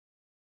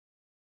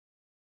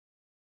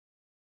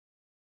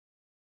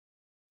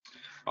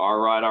All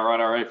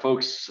right,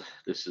 folks.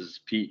 This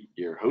is Pete,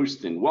 your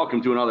host, and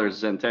welcome to another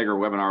XenTegra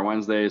Webinar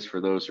Wednesdays. For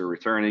those who are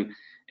returning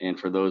and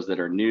for those that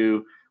are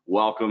new,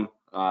 welcome.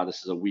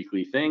 This is a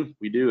weekly thing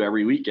we do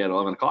every week at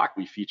 11 o'clock.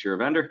 We feature a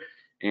vendor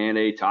and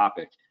a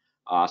topic.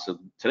 So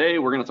today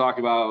we're going to talk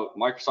about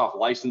Microsoft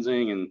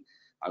licensing, and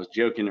I was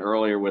joking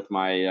earlier with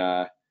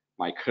my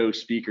my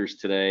co-speakers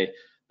today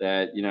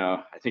that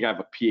I think I have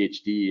a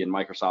PhD in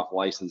Microsoft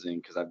licensing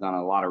because I've done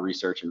a lot of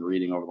research and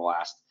reading over the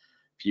last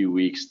few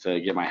weeks to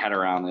get my head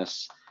around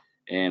this,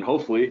 and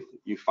hopefully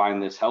you find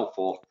this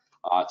helpful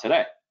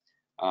today.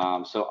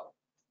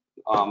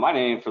 My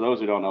name, for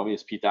those who don't know me,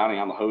 is Pete Downing.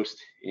 I'm the host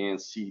and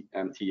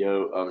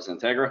CMTO of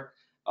XenTegra,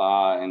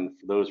 and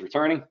for those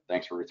returning,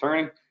 thanks for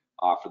returning.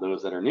 For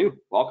those that are new,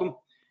 welcome.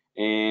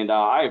 And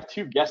I have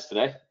two guests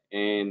today,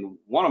 and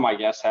one of my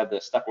guests had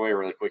to step away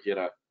really quick. He had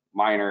a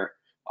minor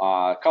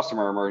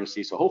customer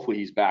emergency, so hopefully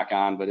he's back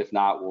on, but if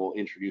not, we'll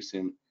introduce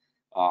him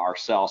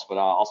ourselves. But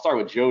I'll start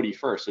with Jody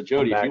first. So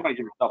Jody, if you want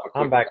to give yourself a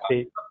quick. I'm back,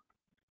 Pete.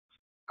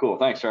 Cool,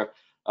 thanks, sir.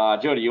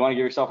 Jody, you want to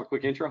give yourself a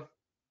quick intro?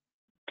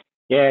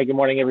 Yeah, good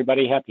morning,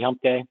 everybody. Happy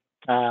Hump Day.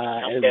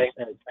 As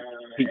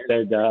Pete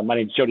said, my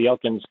name is Jody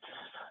Elkins.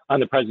 I'm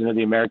the president of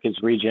the Americas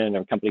region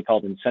of a company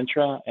called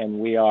XenTegra, and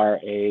we are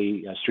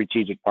a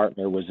strategic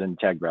partner with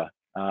XenTegra.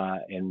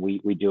 And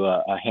we do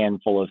a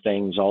handful of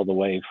things, all the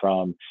way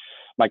from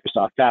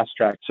Microsoft Fast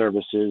Track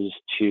services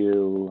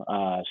to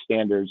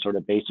standard sort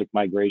of basic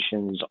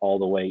migrations, all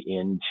the way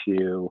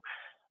into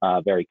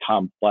very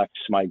complex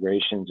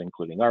migrations,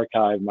 including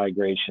archive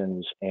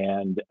migrations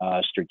and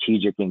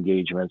strategic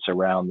engagements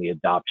around the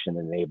adoption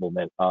and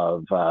enablement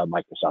of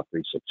Microsoft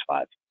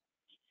 365.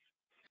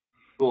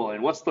 Cool.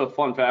 And what's the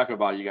fun fact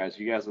about you guys?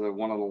 You guys are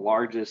one of the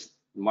largest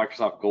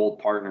Microsoft Gold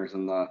partners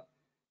in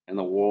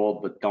the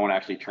world, but don't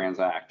actually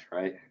transact,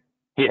 right?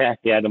 Yeah.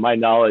 To my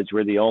knowledge,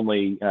 we're the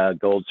only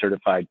gold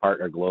certified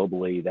partner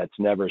globally that's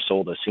never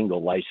sold a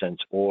single license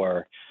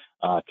or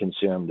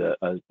consumed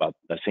a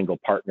single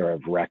partner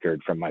of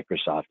record from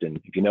Microsoft. And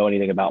if you know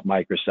anything about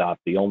Microsoft,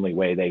 the only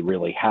way they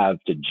really have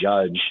to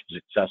judge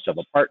success of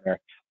a partner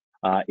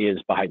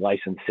is by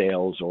license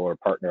sales or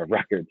partner of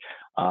record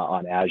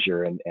on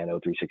Azure and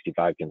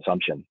O365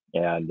 consumption.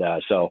 And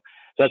so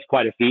that's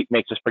quite a feat,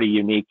 makes us pretty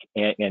unique.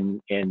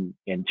 And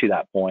to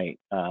that point,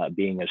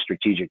 being a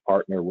strategic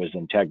partner with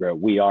XenTegra,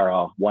 we are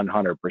a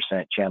 100%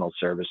 channel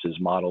services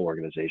model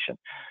organization.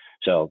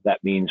 So that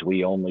means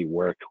we only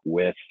work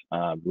with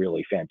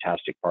really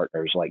fantastic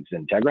partners like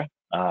XenTegra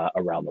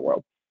around the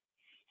world.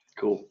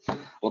 Cool.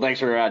 Well,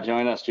 thanks for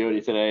joining us, Jody,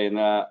 today. And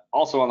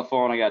also on the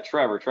phone, I got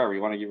Trevor. Trevor,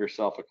 you want to give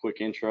yourself a quick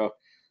intro?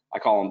 I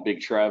call him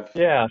Big Trev.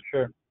 Yeah,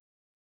 sure.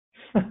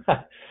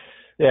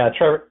 Yeah,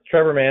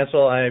 Trevor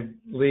Mansell. I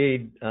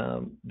lead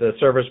the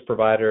service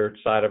provider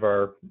side of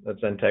our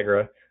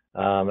XenTegra.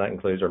 That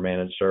includes our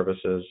managed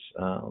services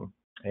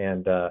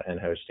and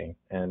hosting.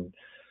 And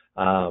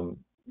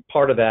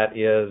part of that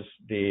is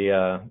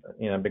the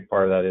big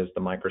part of that is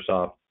the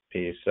Microsoft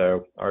piece.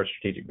 So our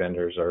strategic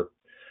vendors are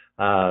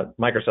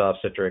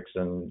Microsoft, Citrix,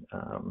 and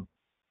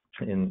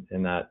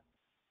in that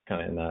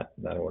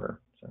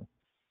order. So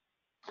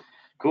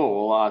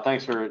cool. Well,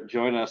 thanks for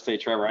joining us today,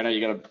 Trevor. I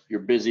know you're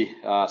busy,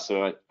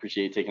 so I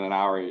appreciate you taking an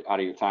hour out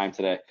of your time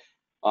today.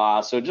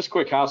 So just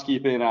quick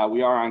housekeeping.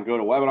 We are on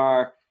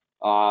GoToWebinar,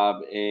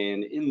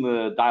 and in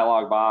the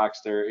dialog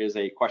box there is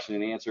a question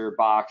and answer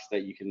box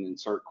that you can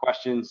insert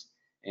questions,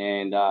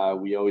 and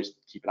we always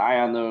keep an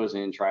eye on those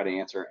and try to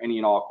answer any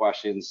and all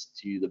questions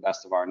to the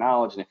best of our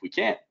knowledge. And if we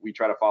can't, we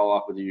try to follow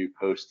up with you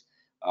post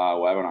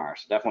webinar.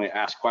 So definitely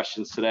ask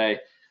questions today.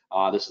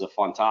 This is a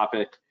fun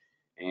topic,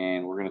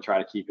 and we're going to try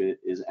to keep it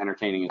as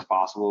entertaining as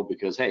possible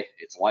because, hey,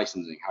 it's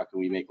licensing. How can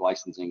we make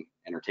licensing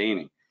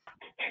entertaining?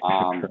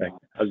 Correct.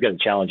 I was going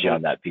to challenge you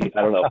on that, Pete.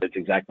 I don't know if it's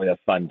exactly a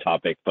fun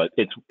topic, but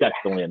it's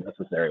definitely a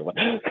necessary one.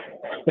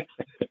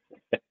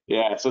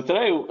 Yeah, so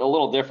today a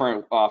little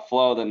different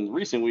flow than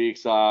recent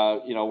weeks.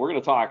 We're going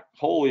to talk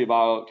wholly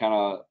about kind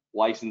of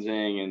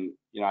licensing, and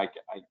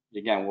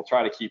again, we'll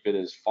try to keep it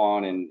as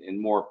fun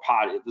and more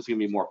this is going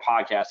to be more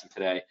podcasty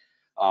today.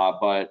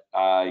 But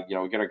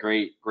we got a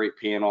great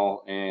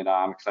panel, and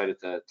I'm excited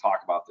to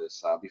talk about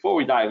this. Before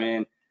we dive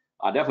in,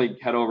 definitely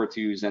head over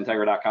to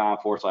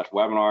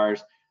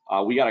XenTegra.com/webinars.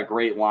 We got a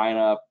great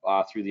lineup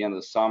through the end of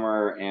the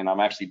summer, and I'm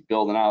actually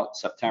building out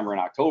September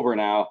and October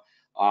now.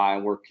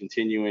 And we're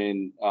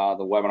continuing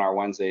the webinar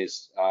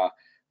Wednesdays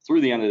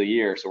through the end of the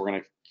year. So we're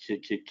going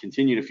to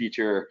continue to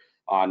feature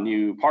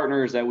new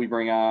partners that we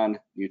bring on,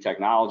 new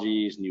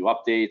technologies, new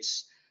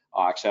updates,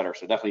 et cetera.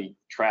 So definitely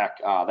track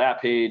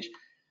that page.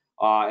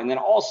 And then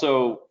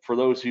also, for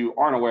those who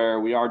aren't aware,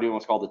 we are doing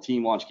what's called the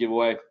Team Launch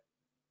Giveaway.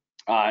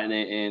 And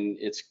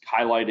it's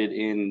highlighted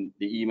in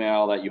the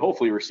email that you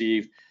hopefully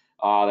received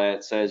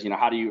that says,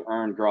 how do you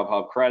earn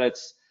Grubhub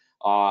credits?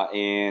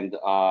 And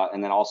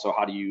then also,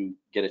 how do you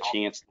get a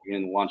chance to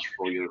win lunch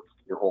for your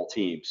whole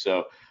team?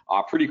 So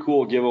pretty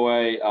cool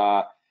giveaway.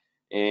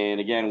 And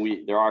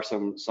again, there are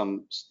some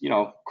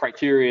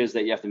criteria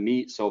that you have to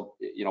meet. So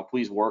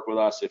please work with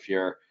us if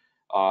you're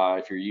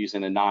if you're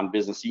using a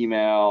non-business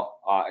email,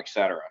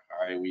 etc.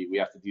 All right, we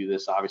have to do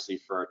this obviously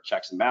for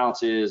checks and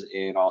balances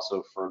and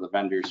also for the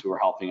vendors who are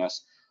helping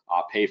us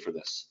pay for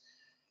this.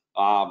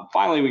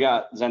 Finally, we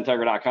got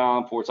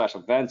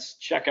XenTegra.com/events.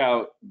 Check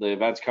out the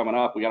events coming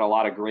up. We got a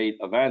lot of great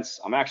events.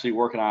 I'm actually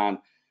working on,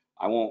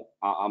 I'm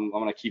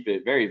going to keep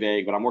it very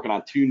vague, but I'm working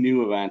on 2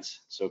 new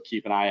events. So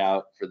keep an eye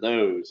out for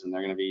those. And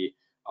they're going to be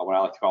what I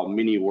like to call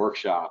mini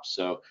workshops.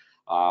 So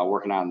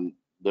working on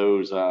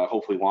those,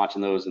 hopefully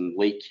launching those in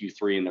late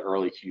Q3 into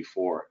early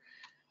Q4.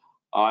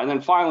 And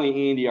then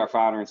finally, Andy, our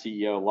founder and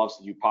CEO, loves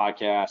to do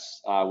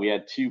podcasts. We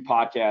had 2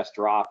 podcasts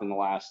drop in the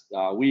last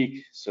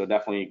week, so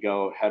definitely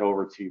head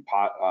over to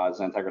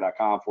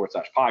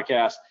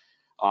XenTegra.com/podcast.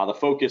 The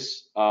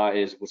focus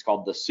is what's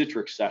called the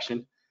Citrix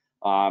session,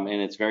 and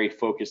it's very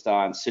focused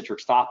on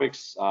Citrix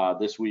topics.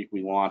 This week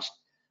we launched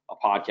a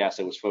podcast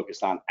that was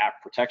focused on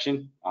app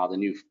protection, the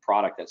new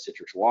product that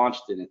Citrix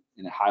launched, and it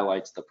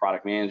highlights the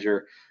product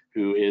manager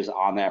who is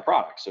on that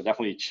product. So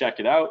definitely check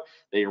it out.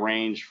 They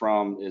range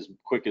from as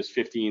quick as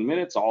 15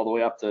 minutes all the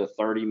way up to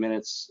 30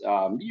 minutes,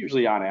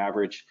 usually on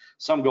average.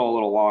 Some go a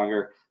little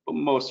longer, but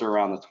most are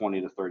around the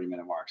 20 to 30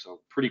 minute mark. So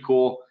pretty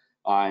cool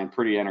and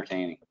pretty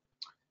entertaining.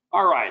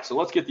 All right, so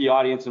let's get the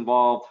audience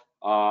involved.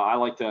 I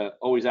like to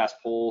always ask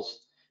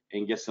polls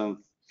and get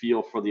some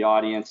feel for the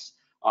audience.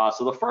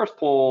 So the first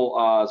poll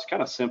is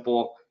kind of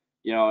simple,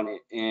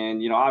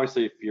 and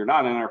obviously if you're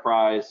not an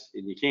enterprise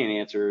and you can't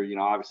answer,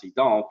 obviously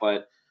don't,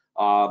 but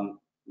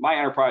my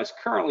enterprise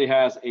currently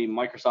has a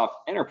Microsoft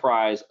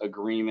Enterprise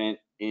agreement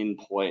in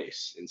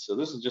place. And so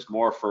this is just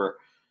more for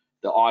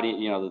the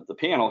audience, the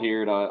panel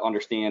here to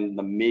understand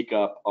the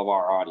makeup of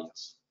our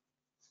audience.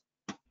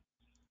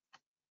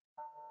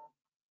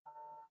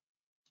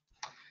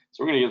 So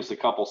we're going to give this a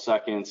couple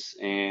seconds,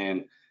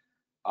 and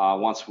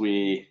once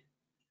we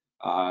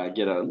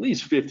get at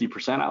least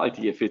 50%, I like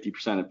to get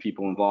 50% of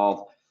people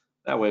involved.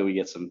 That way we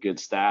get some good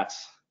stats.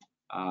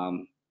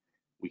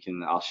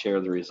 I'll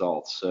share the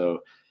results.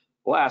 So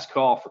last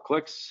call for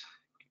clicks.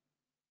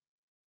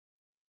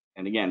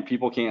 And again,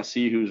 people can't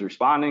see who's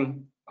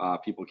responding.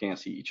 People can't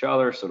see each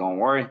other, so don't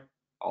worry.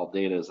 All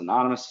data is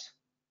anonymous.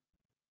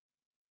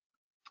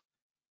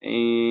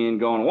 And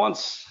going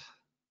once,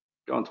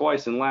 going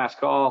twice, and last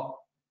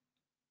call.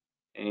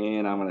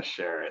 And I'm going to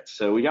share it.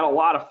 So we got a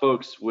lot of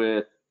folks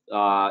with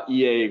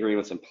EA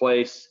agreements in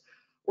place.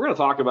 We're going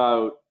to talk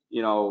about,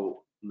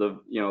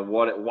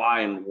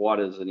 why and what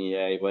is an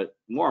EA, but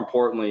more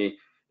importantly,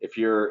 if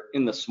you're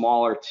in the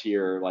smaller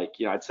tier,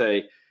 I'd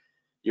say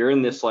you're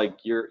in this,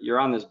 you're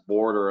on this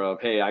border of,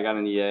 hey, I got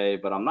an EA,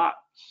 but I'm not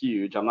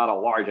huge. I'm not a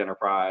large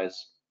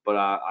enterprise, but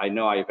I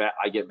know I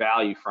get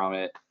value from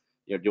it.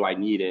 Do I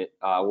need it?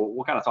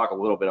 We'll kind of talk a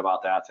little bit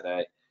about that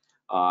today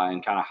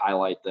and kind of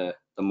highlight the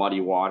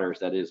muddy waters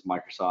that is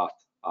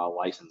Microsoft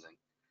licensing.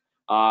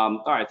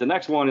 All right, the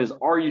next one is,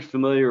 are you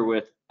familiar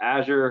with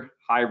Azure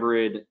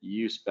Hybrid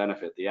Use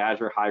Benefit, the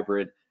Azure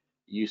Hybrid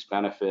Use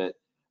Benefit,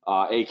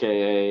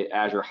 aka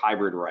Azure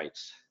Hybrid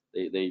Rights?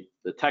 The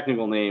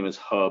technical name is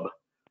Hub,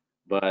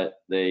 but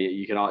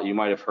you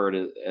might have heard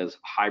it as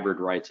Hybrid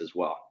Rights as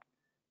well.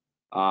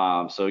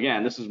 So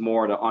again, this is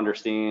more to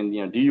understand,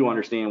 do you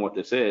understand what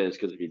this is?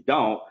 Because if you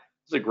don't,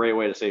 it's a great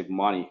way to save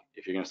money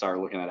if you're going to start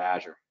looking at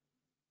Azure.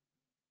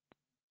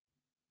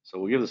 So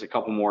we'll give this a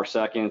couple more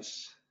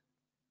seconds.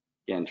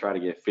 Again, try to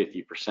get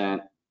 50%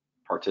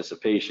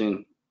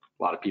 participation.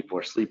 A lot of people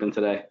are sleeping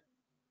today.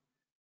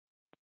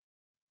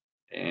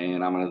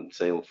 And I'm going to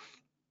say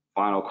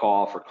final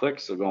call for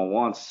clicks. So going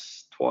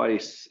once,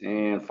 twice,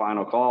 and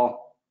final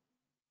call.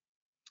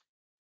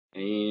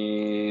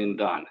 And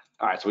done.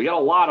 All right, so we got a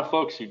lot of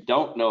folks who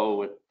don't know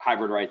what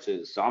hybrid rights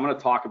is. So I'm going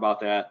to talk about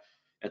that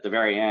at the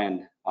very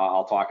end.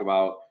 I'll talk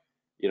about,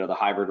 the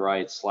hybrid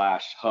rights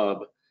 /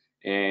 hub,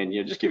 and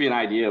just give you an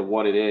idea of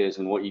what it is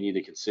and what you need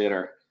to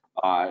consider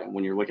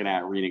when you're looking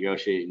at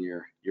renegotiating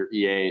your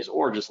EAs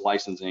or just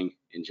licensing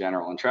in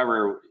general. And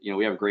Trevor,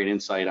 we have great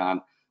insight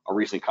on a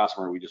recent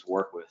customer we just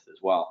worked with as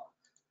well.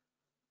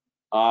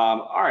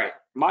 All right,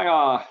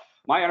 my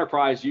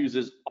enterprise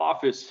uses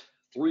Office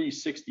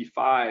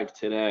 365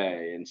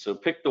 today, and so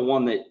pick the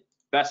one that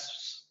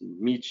best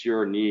meets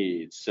your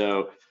needs.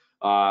 So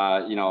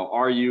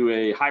are you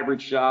a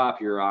hybrid shop?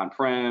 You're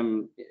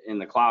on-prem, in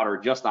the cloud, or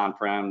just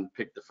on-prem?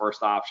 Pick the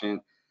first option.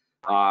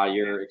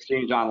 Your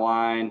Exchange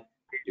Online,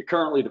 you're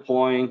currently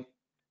deploying,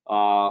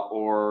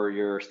 or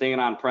you're staying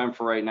on-prem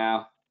for right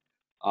now,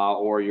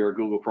 or you're a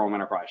Google Chrome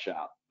Enterprise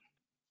shop.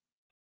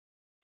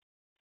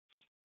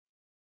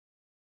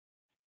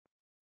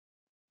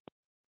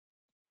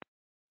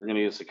 We're going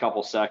to give us a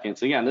couple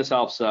seconds. Again, this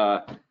helps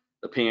the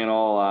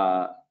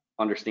panel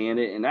understand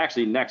it. And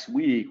actually, next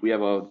week, we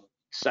have a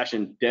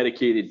session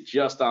dedicated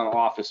just on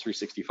Office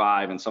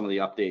 365 and some of the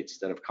updates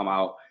that have come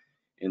out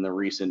in the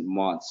recent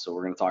months. So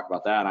we're going to talk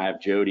about that. And I have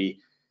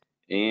Jody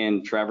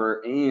and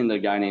Trevor and a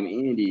guy named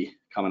Andy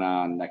coming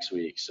on next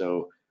week.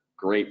 So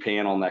great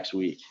panel next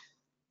week.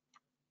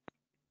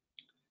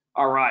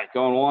 All right,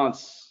 going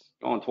once,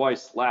 going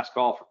twice, last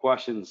call for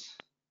questions.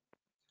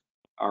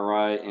 All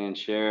right, and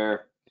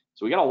share.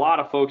 So we got a lot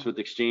of folks with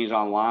Exchange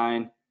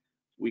Online.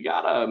 We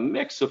got a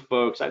mix of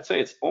folks. I'd say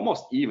it's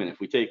almost even.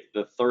 If we take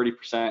the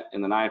 30%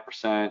 and the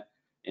 9%,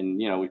 and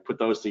we put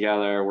those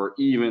together, we're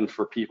even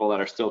for people that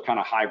are still kind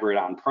of hybrid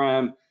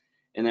on-prem.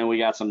 And then we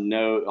got a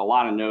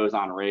lot of nodes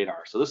on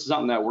radar. So this is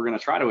something that we're going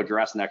to try to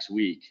address next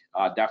week,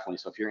 definitely.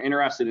 So if you're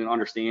interested in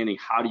understanding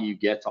how do you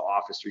get to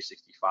Office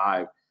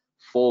 365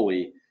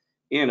 fully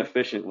and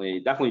efficiently,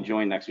 definitely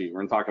join next week.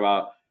 We're going to talk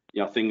about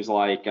things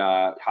like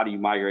how do you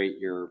migrate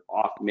your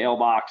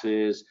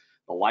mailboxes,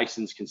 the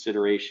license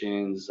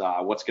considerations,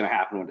 what's going to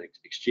happen with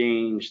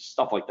Exchange,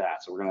 stuff like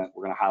that. So we're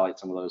gonna highlight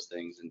some of those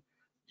things, and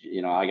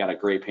I got a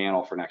great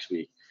panel for next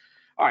week.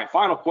 All right,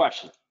 final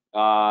question.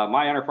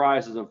 My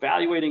enterprise is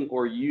evaluating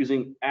or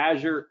using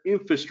Azure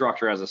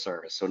infrastructure as a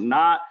service. So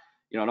not,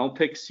 don't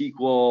pick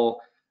SQL,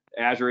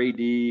 Azure AD,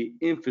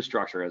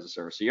 infrastructure as a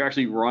service. So you're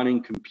actually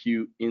running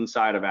compute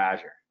inside of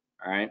Azure,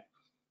 all right?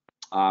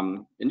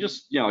 And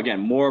just, again,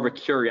 more of a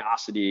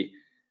curiosity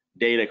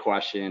data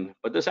question,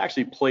 but this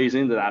actually plays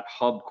into that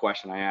hub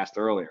question I asked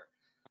earlier.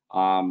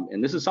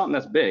 And this is something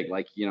that's big,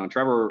 like,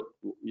 Trevor,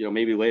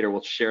 maybe later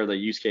we'll share the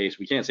use case.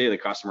 We can't say to the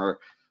customer,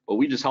 but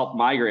we just helped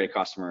migrate a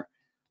customer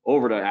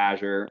over to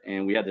Azure,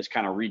 and we had this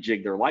kind of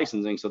rejig their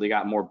licensing so they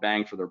got more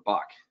bang for their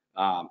buck.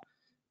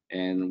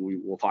 And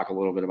we'll talk a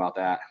little bit about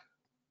that.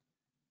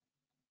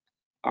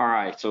 All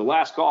right, so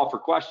last call for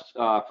questions,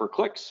 for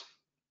clicks.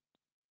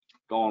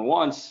 Going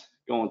once,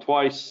 going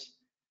twice,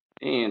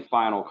 and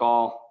final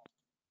call.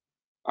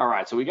 All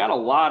right, so we got a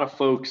lot of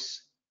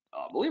folks,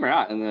 believe it or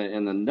not,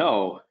 in the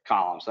no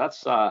column. So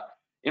that's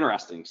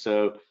interesting.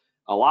 So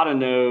a lot of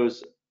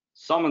no's,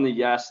 some in the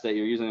yes that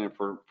you're using it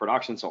for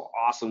production. So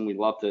awesome. We'd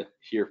love to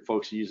hear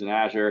folks using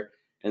Azure.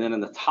 And then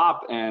in the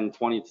top end,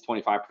 20 to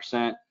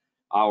 25%,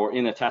 we're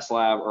in a test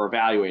lab or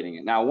evaluating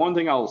it. Now, one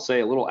thing I'll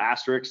say, a little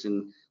asterisk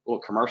and a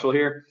little commercial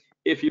here.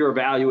 If you're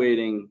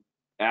evaluating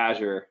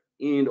Azure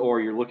and or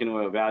you're looking to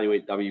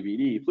evaluate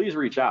WBD, please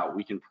reach out.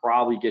 We can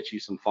probably get you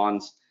some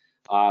funds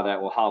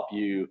that will help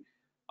you,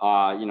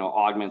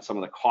 augment some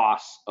of the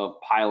costs of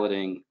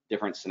piloting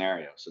different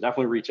scenarios. So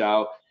definitely reach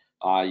out.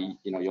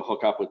 You'll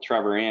hook up with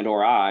Trevor and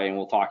or I, and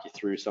we'll talk you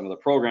through some of the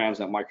programs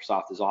that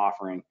Microsoft is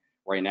offering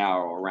right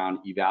now around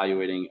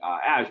evaluating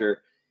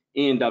Azure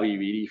and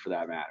WBD for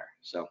that matter.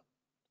 So,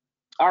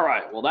 all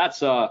right, well, that's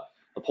the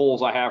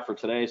polls I have for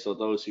today. So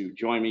those who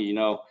join me,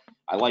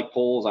 I like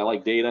polls, I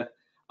like data,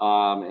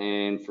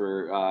 and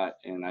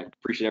I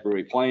appreciate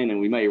everybody playing, and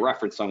we may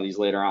reference some of these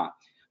later on.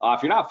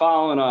 If you're not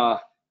following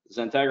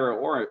XenTegra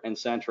or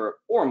XenTegra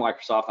or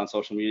Microsoft on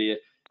social media,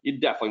 you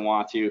definitely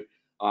want to.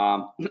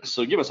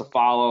 So give us a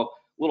follow.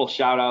 Little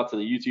shout out to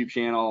the YouTube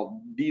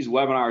channel. These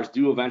webinars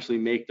do eventually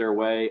make their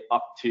way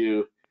up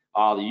to the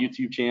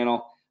YouTube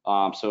channel.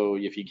 So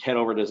if you get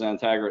over to the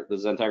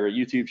XenTegra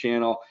YouTube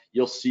channel,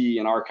 you'll see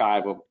an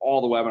archive of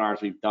all the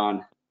webinars we've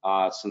done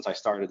since I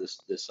started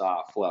this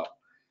flow.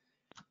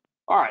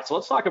 All right, so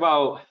let's talk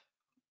about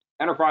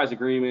enterprise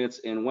agreements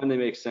and when they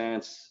make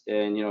sense.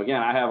 And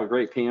again, I have a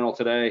great panel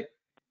today,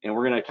 and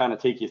we're going to kind of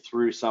take you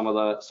through some of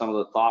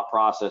the thought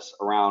process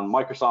around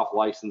Microsoft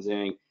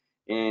licensing.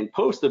 And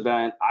post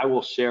event, I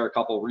will share a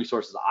couple of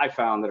resources I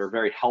found that are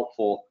very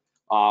helpful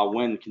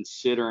when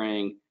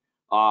considering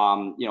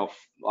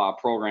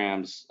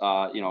programs,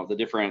 the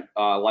different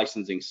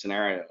licensing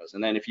scenarios.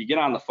 And then if you get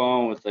on the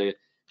phone with the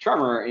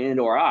Trevor and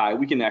or I,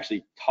 we can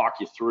actually talk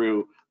you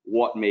through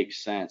what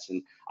makes sense.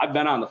 And I've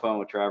been on the phone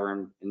with Trevor,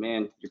 and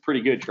man, you're pretty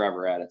good,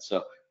 Trevor, at it.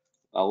 So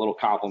a little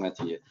compliment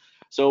to you.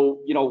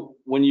 So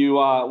when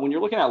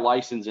you're looking at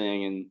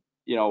licensing, and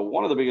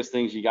one of the biggest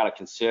things you got to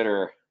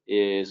consider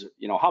is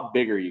how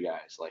big are you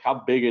guys? Like, how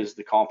big is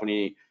the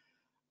company?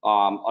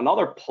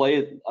 Another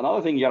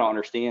thing you got to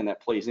understand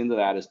that plays into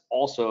that is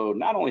also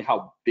not only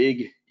how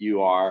big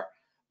you are,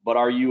 but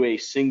are you a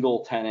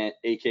single tenant,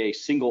 aka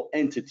single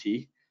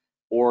entity,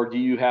 or do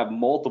you have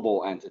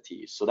multiple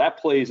entities? So that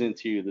plays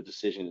into the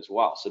decision as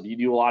well. So do you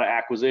do a lot of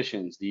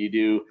acquisitions? Do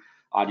you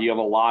have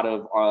a lot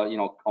of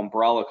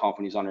umbrella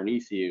companies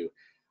underneath you?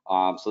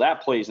 So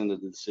that plays into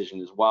the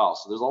decision as well.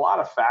 So there's a lot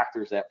of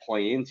factors that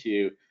play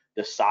into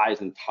the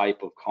size and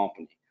type of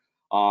company.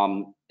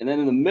 And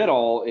then in the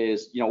middle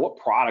is, what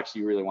products do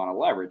you really want to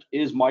leverage?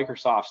 Is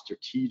Microsoft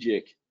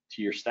strategic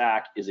to your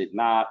stack? Is it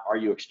not? Are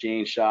you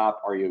Exchange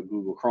shop? Are you a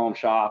Google Chrome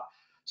shop?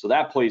 So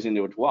that plays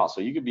into it as well.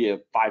 So you could be a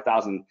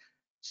 5,000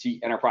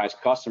 seat enterprise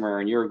customer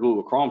and you're a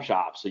Google Chrome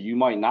shop, so you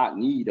might not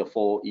need a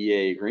full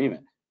EA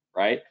agreement,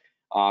 right?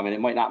 And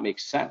it might not make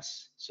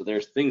sense. So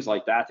there's things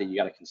like that you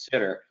got to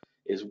consider,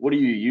 is what are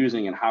you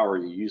using and how are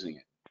you using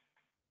it?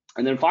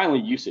 And then finally,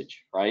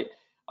 usage, right?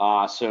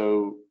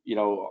 So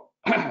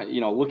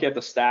look at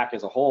the stack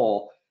as a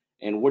whole,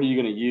 and what are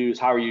you going to use?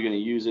 How are you going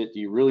to use it? Do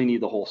you really need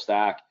the whole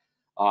stack?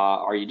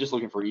 Are you just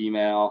looking for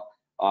email?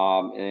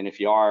 And if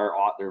you are,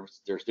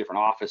 there's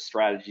different Office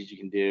strategies you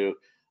can do.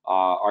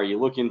 Are you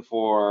looking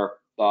for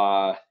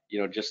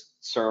just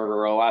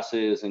server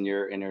OSs in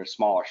your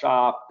smaller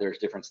shop? There's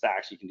different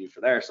stacks you can do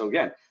for there. So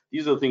again,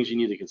 these are the things you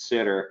need to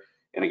consider.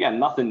 And again,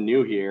 nothing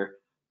new here,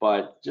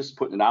 but just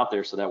putting it out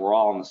there so that we're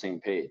all on the same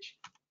page.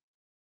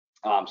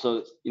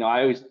 So,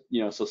 I always,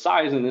 so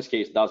size in this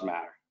case does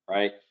matter,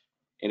 right?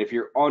 And if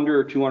you're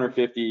under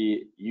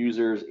 250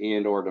 users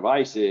and or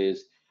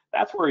devices,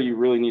 that's where you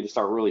really need to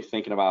start really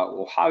thinking about,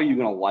 well, how are you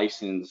going to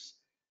license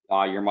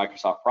your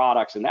Microsoft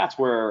products? And that's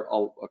where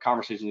a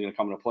conversation is going to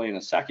come into play in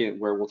a second,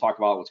 where we'll talk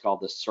about what's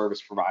called the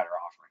service provider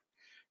offering,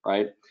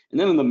 right? And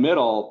then in the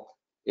middle,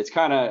 it's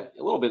kind of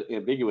a little bit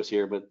ambiguous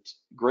here, but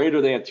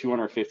greater than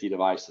 250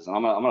 devices. And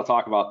I'm gonna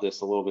talk about this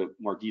a little bit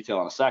more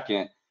detail in a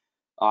second,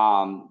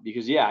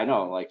 because yeah, I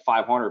know like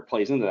 500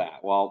 plays into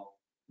that. Well,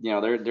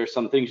 there's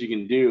some things you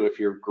can do if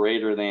you're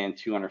greater than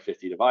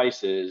 250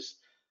 devices,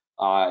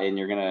 and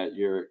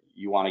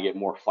you want to get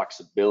more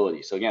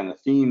flexibility. So again, the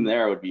theme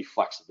there would be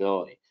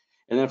flexibility.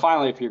 And then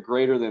finally, if you're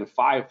greater than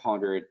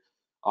 500,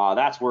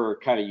 that's where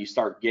kind of you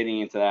start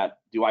getting into that,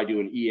 do I do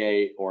an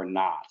EA or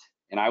not?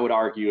 And I would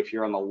argue if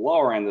you're on the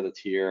lower end of the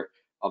tier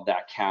of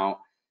that count,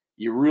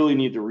 you really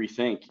need to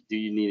rethink, do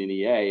you need an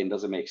EA and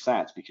does it make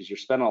sense? Because you're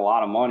spending a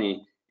lot of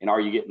money, and are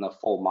you getting the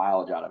full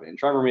mileage out of it? And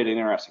Trevor made an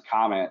interesting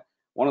comment.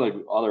 One of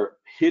the other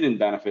hidden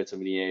benefits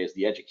of an EA is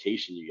the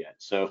education you get.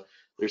 So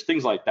there's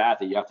things like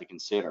that you have to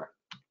consider.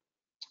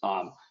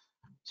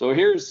 So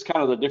here's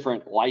kind of the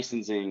different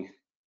licensing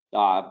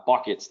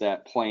buckets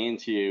that play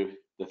into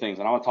the things.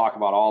 And I want to talk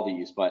about all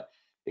these, but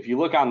if you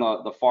look on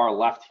the far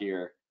left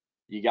here,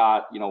 you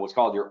got, what's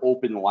called your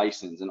open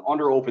license. And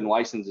under open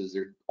licenses,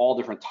 there's all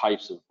different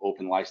types of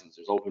open license.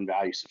 There's open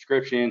value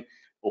subscription,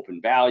 open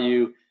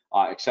value,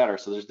 et cetera.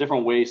 So there's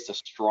different ways to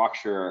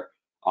structure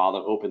the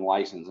open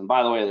license. And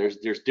by the way,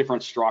 there's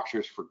different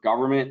structures for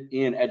government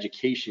and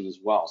education as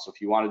well. So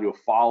if you want to do a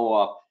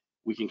follow-up,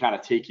 we can kind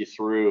of take you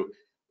through,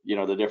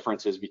 the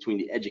differences between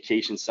the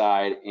education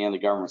side and the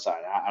government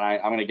side. And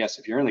I'm going to guess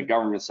if you're in the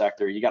government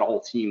sector, you got a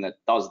whole team that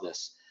does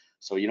this.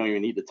 So you don't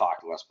even need to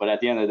talk to us. But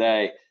at the end of the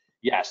day,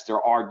 yes,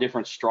 there are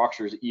different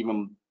structures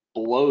even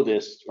below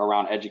this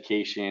around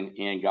education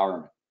and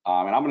government.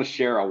 And I'm going to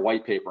share a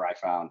white paper I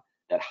found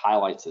that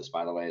highlights this,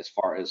 by the way, as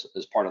far as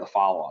part of the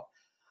follow-up.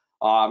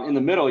 In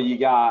the middle, you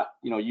got,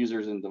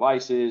 users and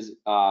devices.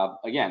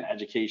 Again,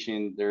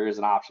 education, there is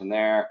an option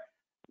there.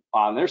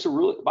 There's some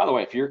really, by the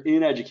way, if you're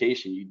in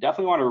education, you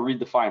definitely want to read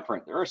the fine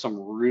print. There are some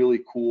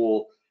really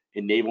cool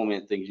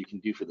enablement things you can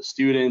do for the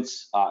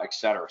students, et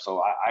cetera.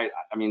 So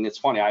I mean, it's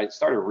funny. I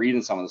started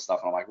reading some of the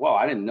stuff and I'm like, whoa,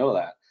 I didn't know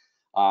that.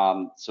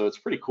 So it's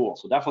pretty cool.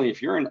 So definitely,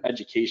 if you're in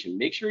education,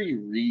 make sure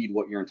you read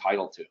what you're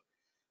entitled to.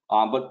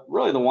 But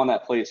really, the one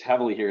that plays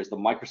heavily here is the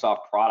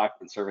Microsoft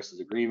Product and Services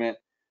Agreement,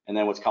 and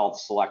then what's called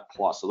Select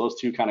Plus. So those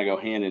two kind of go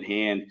hand in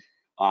hand.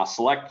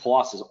 Select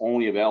Plus is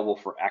only available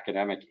for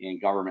academic and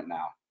government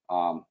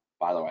now,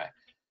 by the way.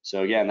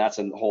 So again, that's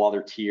a whole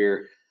other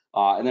tier.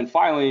 And then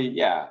finally,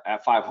 yeah,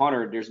 at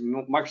 500, there's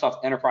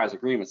Microsoft Enterprise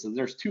Agreements, and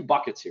there's two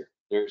buckets here.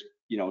 There's,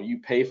 you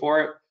pay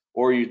for it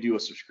or you do a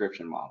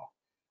subscription model.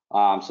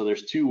 So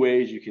there's two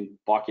ways you can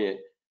bucket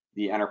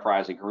the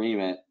enterprise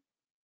agreement,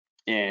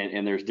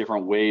 and there's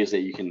different ways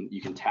that you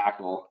can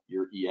tackle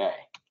your EA.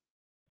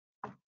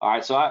 All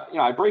right, so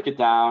I break it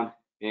down,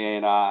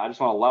 and I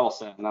just want to level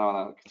set, and I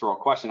want to throw a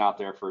question out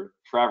there for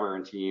Trevor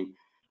and team.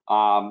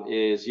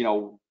 Here's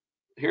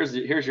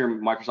your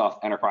Microsoft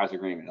Enterprise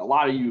Agreement. A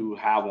lot of you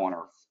have one,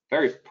 or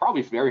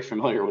probably very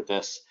familiar with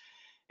this,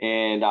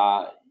 and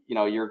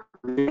you're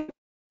a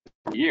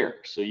year,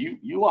 so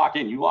you lock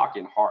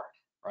in hard,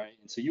 right?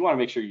 And so you want to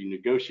make sure you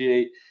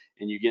negotiate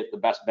and you get the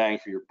best bang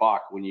for your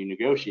buck when you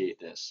negotiate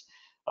this.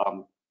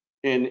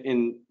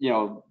 In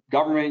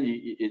government,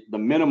 the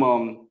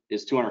minimum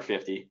is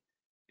 250,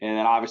 and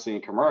then obviously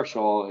in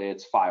commercial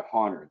it's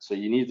 500. So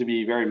you need to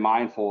be very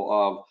mindful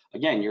of,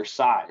 again, your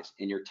size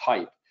and your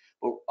type.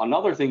 But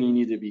another thing you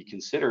need to be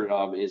considerate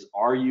of is,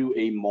 are you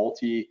a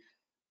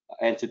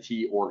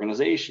multi-entity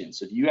organization?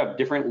 So do you have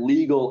different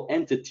legal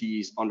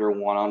entities under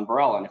one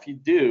umbrella? And if you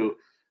do,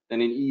 then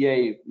an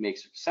EA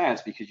makes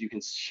sense, because you can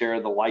share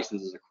the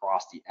licenses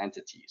across the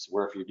entities,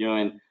 where if you're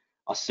doing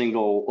a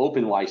single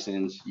open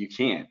license, you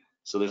can't.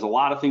 So there's a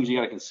lot of things you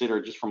got to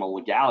consider just from a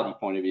legality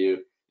point of view.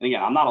 And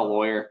again, I'm not a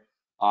lawyer,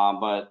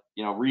 but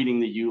reading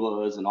the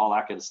EULAs and all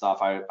that kind of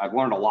stuff, I've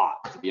learned a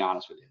lot, to be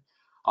honest with you.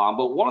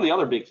 But one of the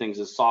other big things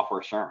is software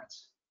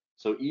assurance.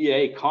 So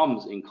EA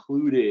comes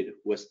included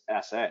with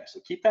SA. So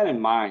keep that in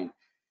mind.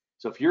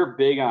 So if you're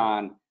big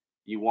on,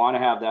 you want to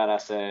have that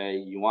SA,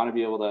 you want to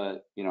be able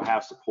to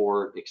have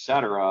support, et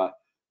cetera,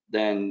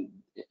 then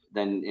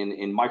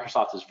in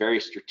Microsoft is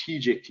very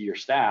strategic to your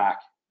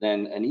stack,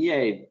 then an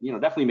EA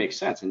definitely makes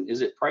sense. And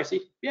is it pricey?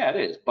 Yeah, it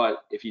is.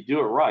 But if you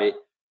do it right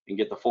and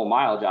get the full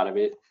mileage out of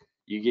it,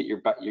 you get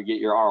your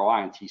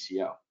ROI and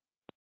TCO.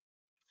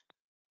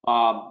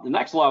 The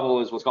next level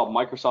is what's called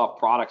Microsoft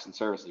Products and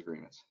Services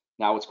Agreements.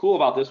 Now, what's cool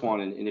about this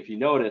one, and if you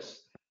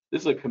notice,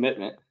 this is a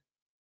commitment,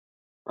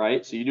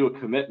 right? So you do a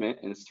commitment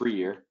and it's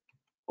 3-year.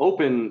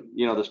 Open,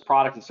 this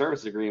product and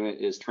services agreement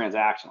is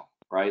transactional,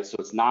 right? So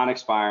it's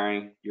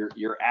non-expiring,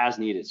 you're as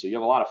needed. So you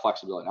have a lot of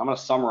flexibility. I'm going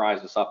to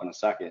summarize this up in a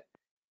second.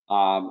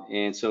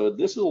 And so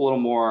this is a little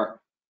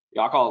more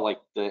I'll call it like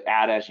the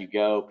add as you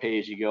go, pay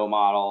as you go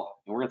model.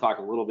 And we're going to talk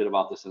a little bit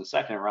about this in a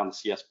second around the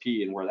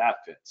CSP and where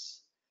that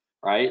fits,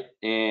 right?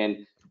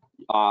 And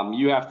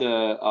you have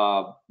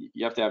to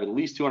have at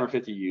least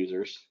 250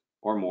 users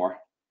or more,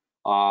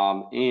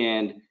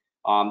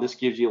 this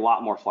gives you a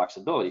lot more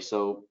flexibility.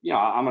 So,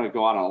 I'm going to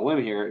go out on a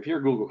limb here. If you're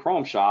a Google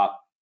Chrome shop,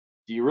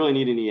 do you really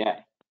need an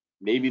EA?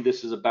 Maybe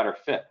this is a better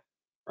fit,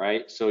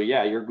 right? So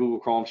yeah, you're a Google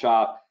Chrome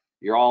shop,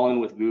 you're all in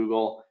with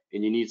Google,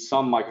 and you need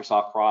some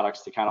Microsoft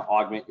products to kind of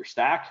augment your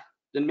stack,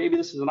 then maybe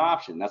this is an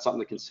option. That's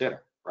something to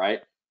consider,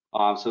 right?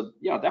 So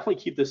definitely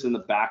keep this in the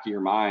back of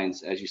your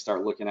minds as you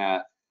start looking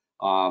at,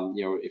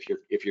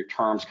 if your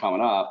term's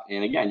coming up.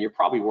 And again, you're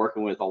probably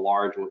working with a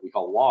large, what we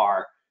call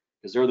LAR,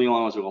 because they're the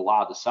only ones who are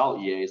allowed to sell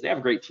EAs. They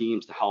have great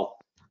teams to help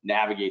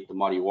navigate the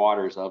muddy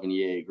waters of an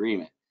EA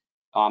agreement.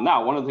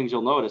 Now, one of the things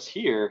you'll notice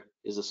here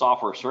is the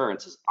software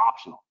assurance is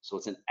optional. So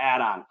it's an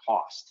add-on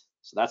cost.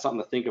 So that's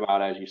something to think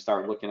about as you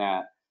start looking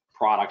at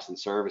products and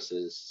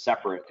services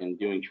separate and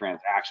doing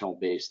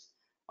transactional-based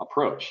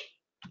approach.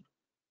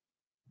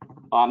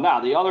 Now,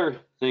 the other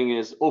thing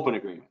is open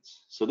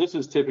agreements. So this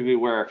is typically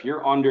where if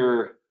you're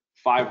under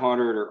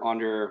 500 or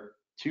under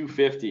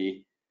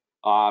 250,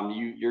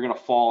 you're going to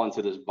fall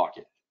into this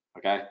bucket,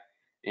 okay?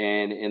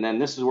 And then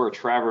this is where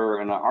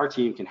Trevor and our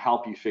team can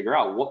help you figure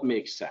out what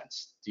makes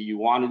sense. Do you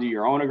want to do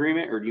your own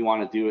agreement, or do you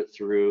want to do it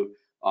through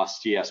a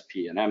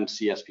CSP, an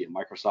MCSP, a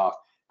Microsoft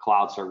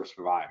Cloud Service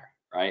Provider,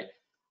 right?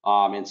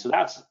 And so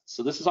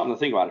this is something to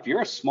think about. If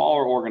you're a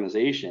smaller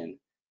organization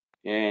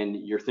and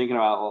you're thinking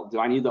about, well, do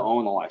I need to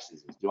own the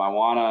licenses? Do I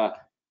want to,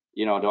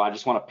 do I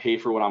just want to pay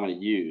for what I'm going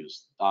to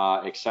use,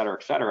 et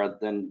cetera,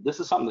 then this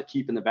is something to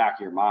keep in the back of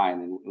your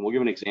mind. And we'll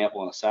give an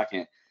example in a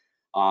second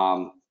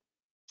on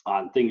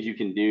things you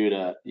can do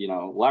to,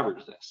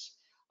 leverage this.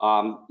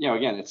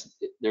 Again,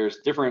 there's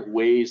different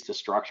ways to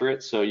structure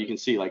it. So you can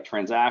see like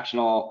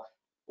transactional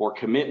or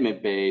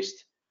commitment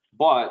based,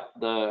 but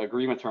the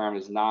agreement term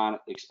is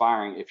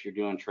non-expiring if you're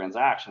doing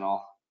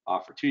transactional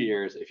for 2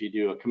 years. If you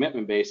do a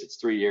commitment based, it's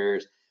 3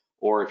 years,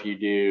 or if you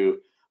do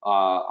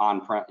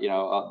on-prem,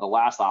 the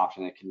last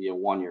option, it can be a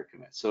 1-year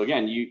commit. So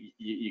again,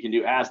 you can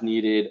do as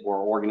needed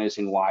or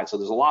organization wide. So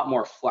there's a lot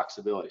more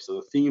flexibility. So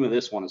the theme of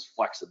this one is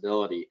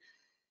flexibility.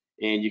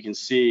 And you can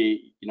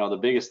see, the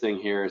biggest thing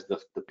here is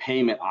the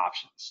payment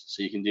options.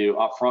 So you can do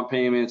upfront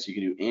payments, you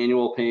can do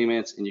annual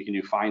payments, and you can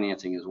do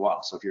financing as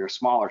well. So if you're a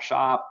smaller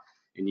shop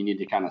and you need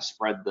to kind of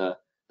spread the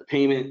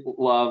payment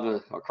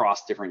love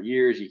across different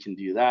years, you can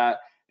do that.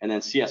 And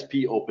then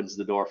CSP opens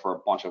the door for a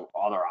bunch of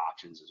other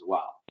options as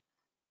well.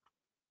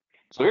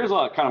 So here's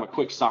kind of a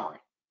quick summary,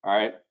 all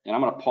right? And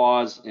I'm going to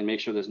pause and make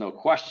sure there's no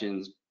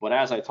questions. But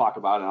as I talk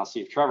about it, and I'll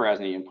see if Trevor has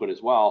any input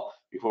as well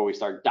before we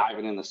start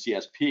diving into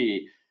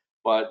CSP.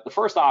 But the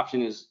first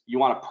option is you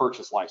want to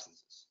purchase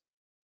licenses.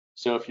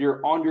 So if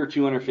you're under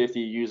 250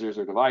 users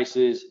or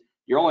devices,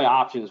 your only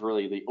option is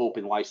really the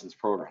open license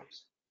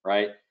programs,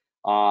 right?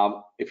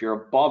 If you're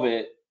above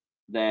it,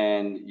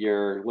 then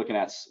you're looking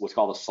at what's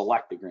called a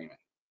select agreement,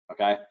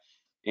 okay?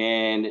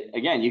 And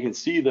again, you can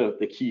see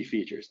the key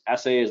features.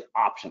 SA is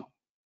optional.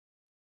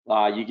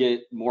 You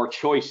get more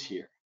choice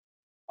here.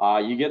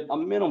 You get a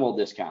minimal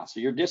discount. So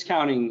your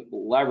discounting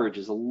leverage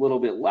is a little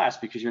bit less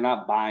because you're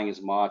not buying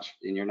as much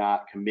and you're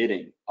not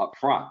committing up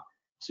front.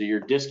 So your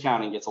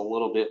discounting gets a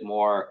little bit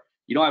more,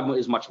 you don't have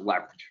as much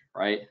leverage,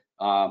 right?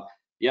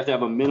 You have to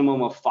have a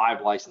minimum of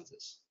 5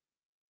 licenses.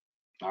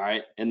 All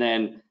right. And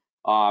then,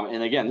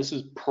 and again, this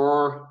is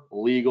per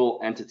legal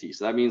entity.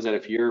 So that means that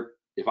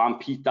if I'm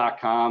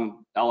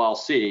Pete.com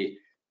LLC,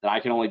 then I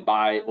can only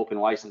buy open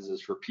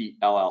licenses for Pete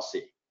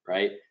LLC,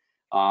 right?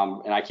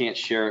 And I can't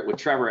share it with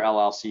Trevor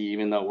LLC,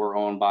 even though we're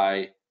owned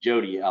by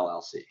Jody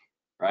LLC,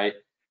 right?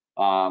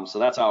 So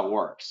that's how it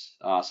works.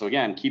 So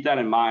again, keep that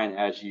in mind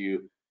as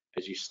you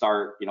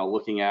start,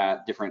 looking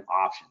at different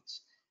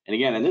options. And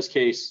again, in this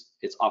case,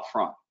 it's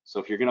upfront. So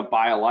if you're going to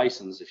buy a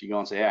license, if you go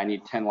and say, hey, I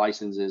need 10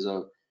 licenses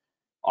of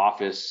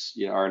Office,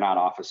 or not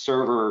Office,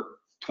 Server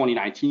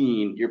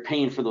 2019, you're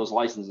paying for those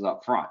licenses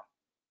up front,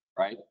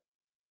 right?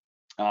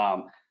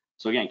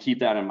 So again, keep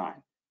that in mind.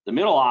 The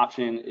middle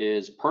option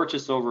is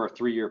purchase over a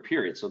 3-year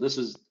period. So this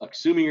is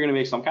assuming you're going to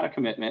make some kind of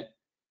commitment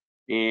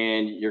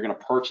and you're going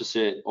to purchase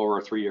it over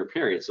a 3-year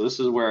period. So this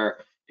is where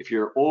if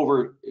you're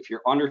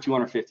under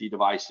 250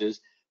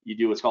 devices, you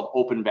do what's called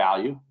open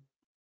value.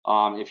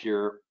 If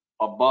you're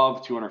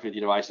above 250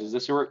 devices,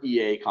 this is where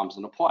EA comes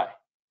into play.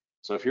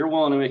 So if you're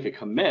willing to make a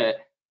commit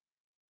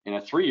in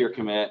a 3-year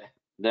commit,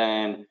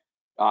 then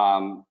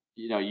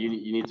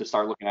you need to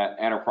start looking at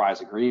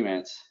enterprise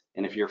agreements.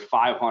 And if you're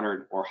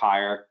 500 or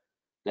higher,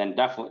 then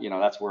definitely,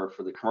 that's where,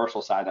 for the commercial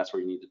side, that's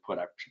where you need to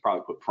I should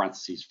probably put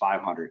parentheses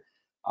 500.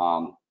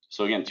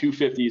 So again,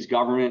 250 is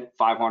government,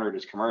 500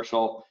 is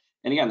commercial.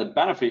 And again, the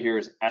benefit here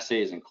is SA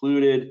is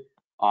included.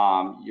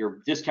 Your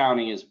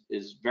discounting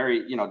is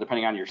very,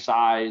 depending on your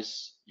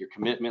size, your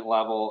commitment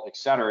level, et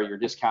cetera, your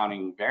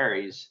discounting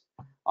varies.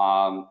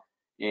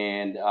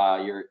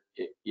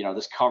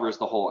 This covers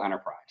the whole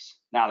enterprise.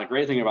 Now, the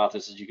great thing about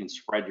this is you can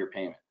spread your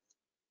payment,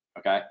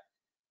 okay?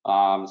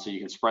 So you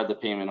can spread the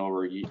payment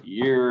over a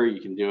year.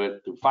 You can do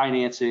it through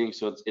financing.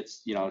 So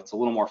it's a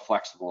little more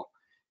flexible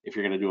if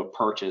you're going to do a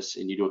purchase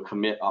and you do a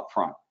commit up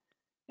front.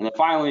 And then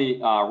finally,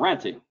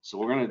 renting. So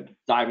we're going to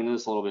dive into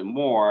this a little bit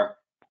more,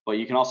 but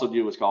you can also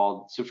do what's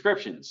called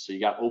subscriptions. So you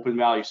got open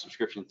value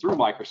subscription through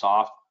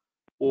Microsoft,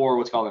 or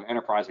what's called an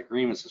enterprise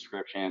agreement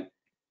subscription.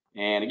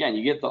 And again,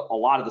 you get a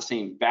lot of the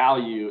same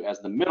value as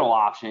the middle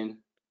option.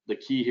 The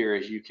key here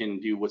is you can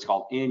do what's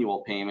called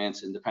annual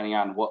payments, and depending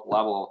on what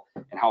level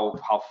and how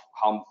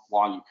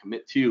long you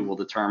commit to will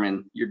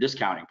determine your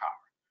discounting power.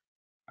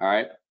 All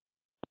right.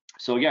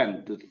 So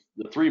again,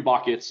 the three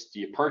buckets: do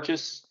you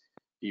purchase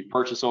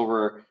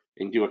over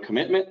and do a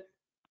commitment,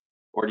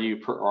 or do you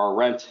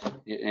rent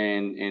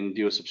and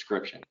do a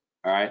subscription?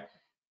 All right.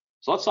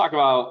 So let's talk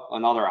about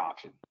another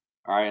option.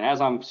 All right. And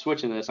as I'm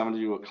switching this, I'm going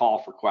to do a call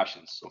for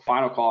questions. So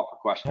final call for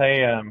questions.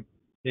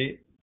 Hey,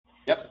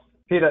 Yep.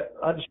 Peter,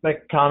 I'll just make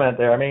a comment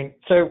there.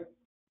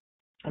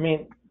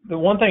 The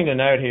one thing to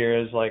note here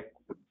is, like,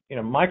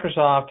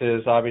 Microsoft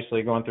is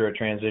obviously going through a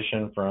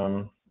transition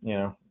from,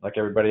 like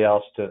everybody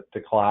else, to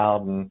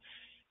cloud,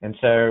 and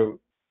so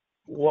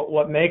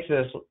what makes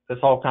this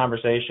whole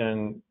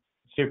conversation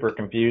super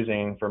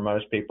confusing for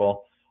most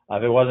people,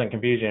 if it wasn't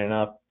confusing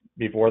enough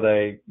before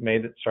they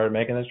started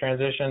making this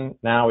transition,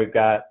 now we've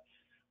got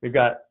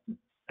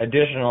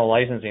additional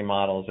licensing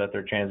models that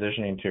they're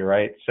transitioning to,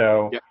 right?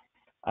 So, yep.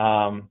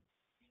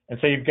 And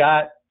so you've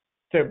got,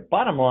 so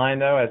bottom line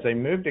though, as they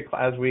move to,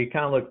 as we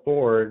kind of look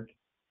forward,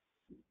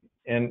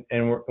 and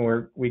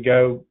we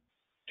go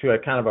to a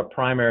kind of a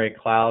primary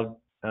cloud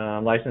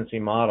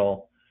licensing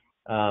model,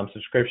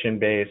 subscription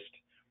based.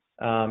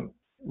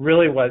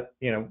 Really,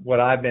 what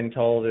I've been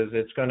told is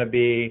it's going to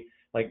be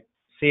like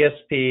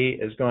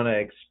CSP is going to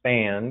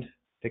expand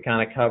to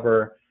kind of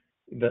cover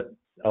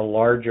a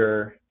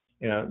larger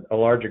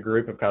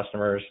group of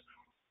customers.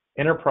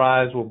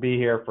 Enterprise will be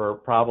here for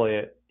probably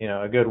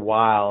a good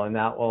while, and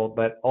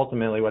but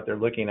ultimately what they're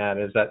looking at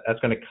is that's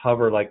going to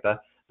cover like the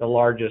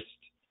largest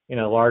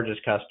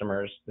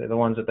customers, the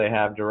ones that they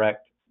have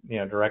direct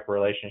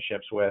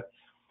relationships with.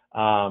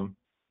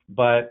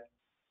 But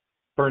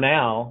for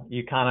now,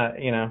 you kind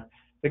of,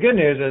 the good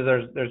news is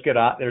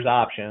there's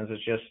options.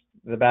 It's just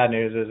the bad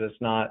news is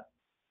it's not,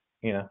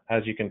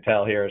 as you can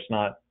tell here, it's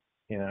not,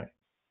 yeah,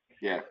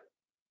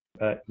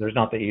 there's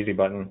not the easy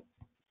button.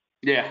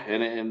 Yeah,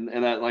 and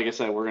that, like I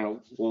said,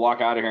 we'll walk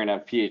out of here and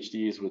have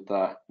PhDs with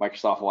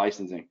Microsoft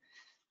licensing.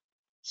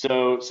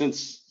 So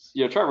since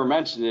Trevor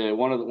mentioned it,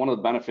 one of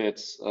the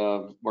benefits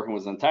of working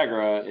with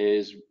XenTegra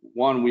is,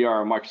 one, we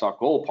are a Microsoft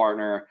Gold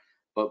partner,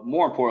 but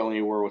more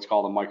importantly, we're what's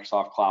called a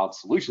Microsoft Cloud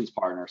Solutions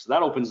partner. So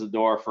that opens the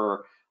door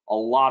for a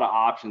lot of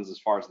options as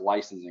far as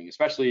licensing,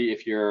 especially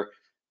if you're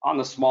on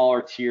the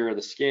smaller tier of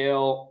the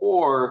scale,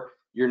 or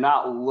you're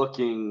not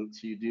looking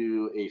to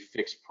do a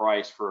fixed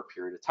price for a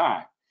period of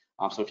time.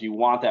 So if you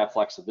want that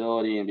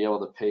flexibility and be able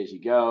to pay as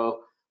you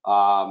go,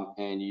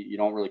 and you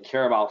don't really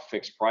care about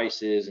fixed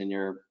prices, and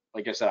you're,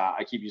 like I said,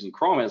 I keep using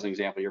Chrome as an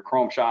example, you're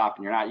Chrome shop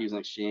and you're not using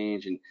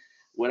Exchange and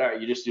whatever,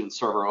 you're just doing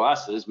server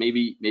OSs,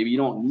 maybe you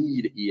don't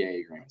need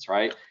EA agreements,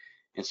 right?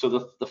 And so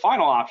the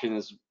final option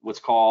is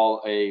what's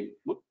called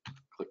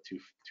click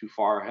too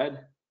far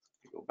ahead,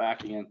 go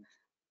back again.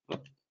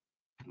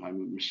 My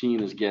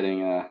machine is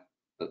getting a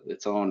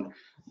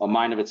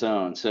mind of its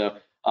own. So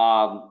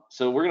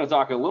we're going to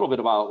talk a little bit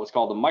about what's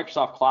called the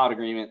Microsoft Cloud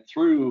Agreement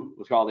through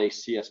what's called a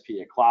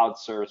CSP, a cloud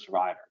service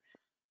provider.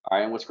 All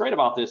right, and what's great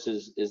about this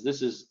is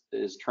this is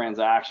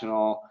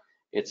transactional.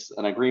 It's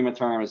an agreement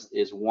term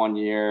is 1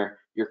 year.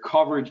 Your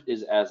coverage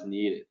is as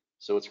needed.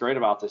 So what's great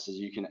about this is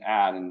you can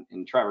add,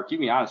 and Trevor, keep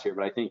me honest here,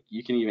 but I think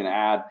you can even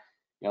add,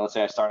 let's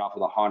say I start off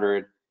with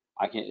 100,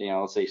 I can,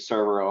 let's say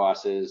server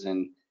OSs,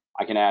 and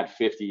I can add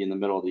 50 in the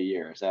middle of the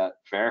year. Is that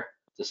fair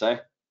to say?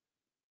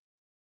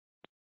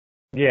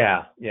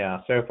 Yeah.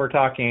 So if we're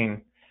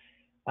talking,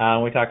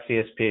 we talk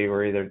CSP,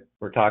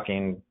 we're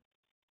talking,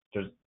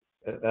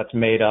 that's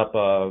made up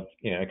of,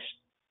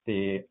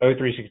 the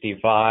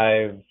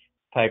O365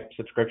 type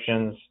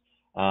subscriptions.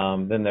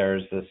 Then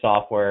there's the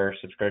software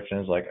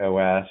subscriptions like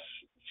OS,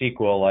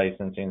 SQL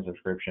licensing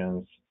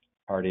subscriptions,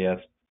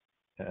 RDS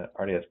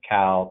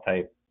Cal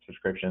type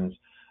subscriptions.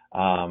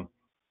 And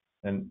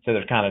so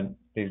there's kind of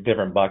these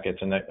different buckets,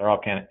 and they're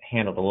all kind of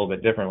handled a little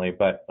bit differently.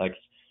 But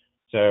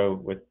so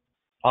with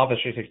Office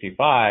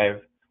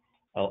 365,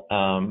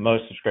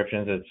 most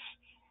subscriptions, it's,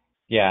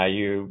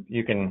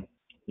 you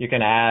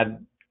can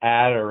add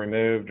or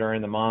remove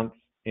during the month,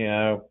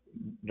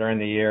 during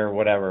the year,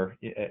 whatever.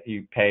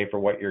 You pay for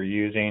what you're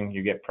using,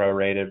 you get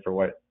prorated for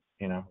what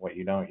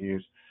you don't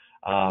use.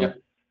 Yep.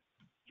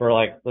 For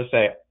let's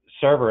say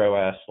server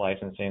OS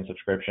licensing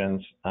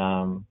subscriptions,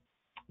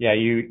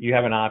 you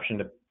have an option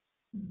to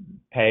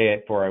pay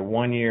it for a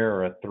 1 year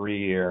or a 3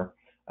 year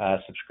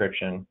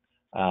subscription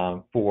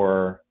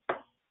for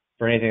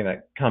anything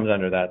that comes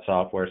under that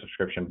software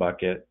subscription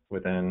bucket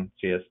within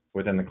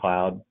the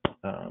cloud,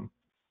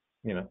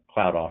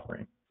 cloud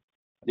offering.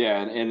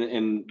 Yeah,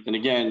 and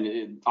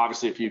again,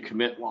 obviously, if you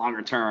commit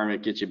longer term,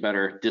 it gets you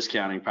better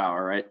discounting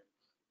power, right?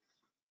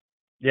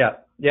 Yeah,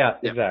 Yeah.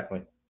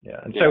 exactly. Yeah,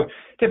 and Yeah. so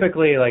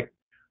typically, like,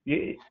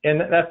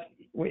 and that's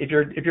if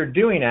you're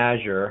doing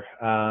Azure,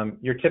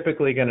 you're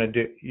typically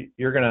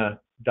you're gonna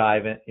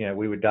dive in. You know,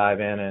 we would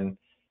dive in, and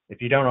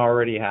if you don't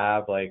already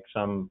have like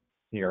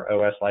your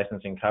OS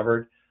licensing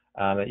covered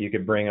that you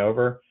could bring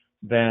over,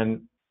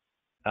 then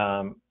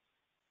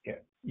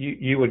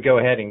you would go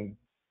ahead and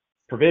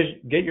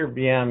provision your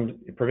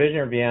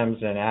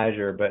VMs in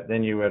Azure, but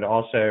then you would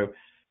also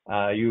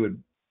you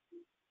would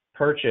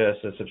purchase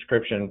a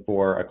subscription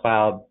for a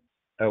cloud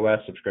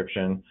OS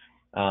subscription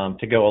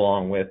to go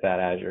along with that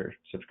Azure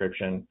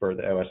subscription for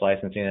the OS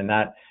licensing,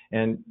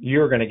 and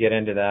you're going to get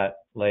into that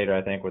later,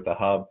 I think, with the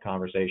hub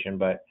conversation,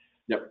 but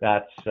Yep.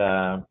 that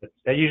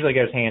usually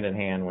goes hand in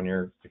hand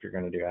if you're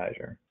going to do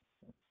Azure.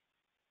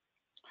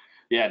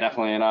 Yeah,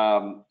 definitely.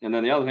 And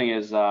then the other thing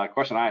is a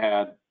question I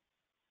had,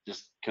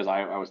 just because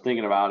I was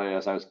thinking about it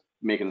as I was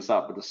making this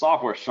up, but the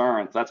software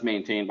assurance, that's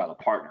maintained by the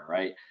partner,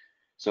 right?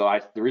 So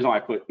the reason why I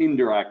put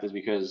indirect is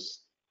because,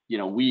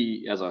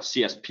 we as a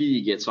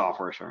CSP get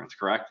software assurance,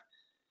 correct?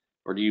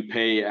 Or do you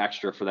pay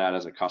extra for that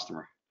as a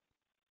customer?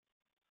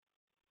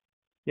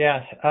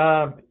 Yeah,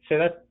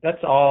 so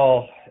that's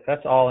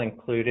all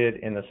included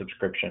in the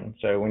subscription.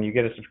 So when you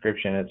get a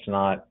subscription, there's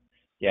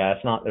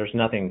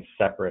nothing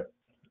separate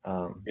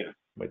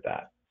with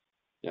that.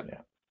 Yep.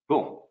 Yeah.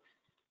 Cool.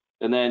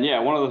 And then,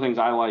 one of the things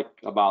I like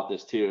about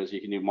this too is you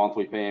can do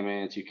monthly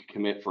payments, you can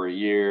commit for a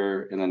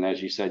year, and then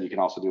as you said, you can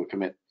also do a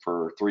commit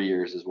for 3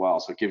 years as well.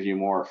 So it gives you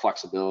more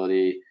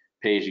flexibility,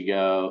 pay as you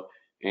go,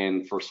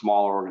 and for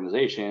smaller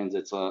organizations,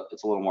 it's a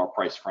little more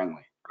price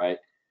friendly, right?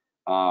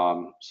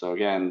 So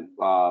again,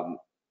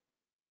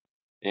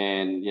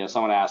 and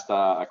someone asked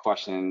a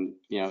question,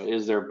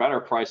 is there better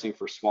pricing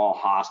for small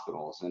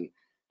hospitals? And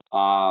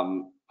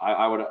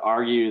I would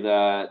argue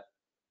that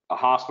a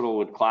hospital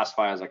would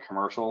classify as a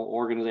commercial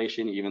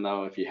organization, even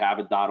though if you have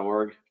a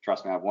 .org,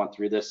 trust me, I've went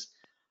through this,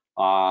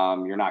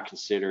 you're not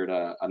considered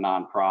a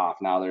nonprofit.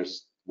 Now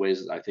there's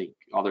ways, I think,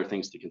 other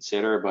things to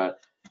consider, but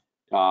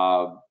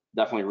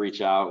definitely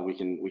reach out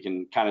and we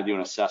can kind of do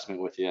an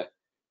assessment with you.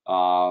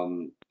 I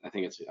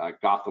think it's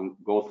Gotham.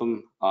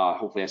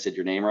 Hopefully I said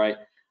your name right.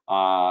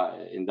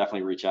 And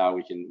definitely reach out.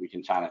 We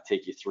can kind of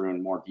take you through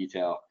in more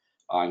detail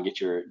and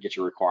get your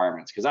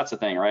requirements, because that's the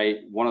thing, right?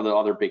 One of the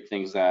other big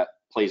things that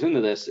plays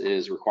into this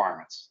is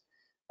requirements.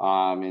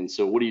 And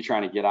so what are you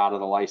trying to get out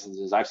of the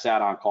licenses? I've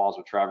sat on calls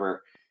with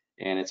Trevor,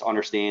 and it's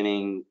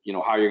understanding,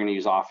 how you're going to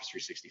use Office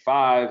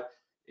 365.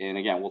 And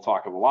again, we'll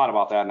talk a lot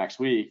about that next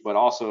week, but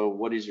also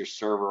what is your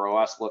server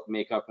OS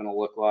makeup going to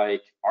look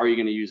like? Are you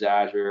going to use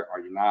Azure? Are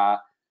you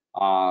not?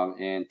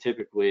 And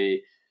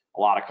typically,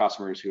 a lot of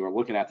customers who are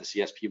looking at the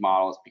CSP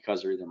models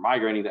because they're either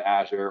migrating to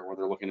Azure or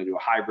they're looking to do a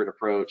hybrid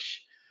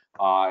approach.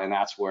 And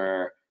that's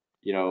where,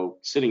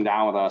 sitting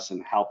down with us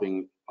and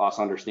helping us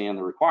understand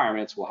the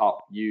requirements will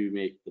help you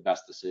make the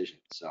best decision.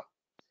 So,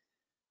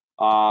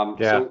 but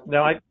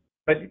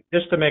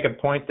just to make a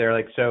point there,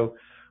 like, so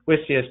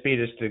with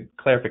CSP, just to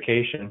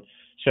clarification,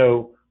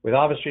 so with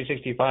Office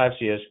 365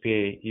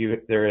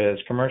 CSP, there is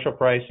commercial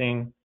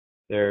pricing,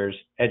 there's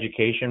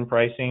education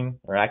pricing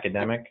or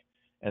academic,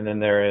 and then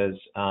there's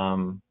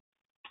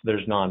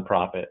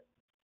nonprofit.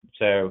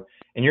 So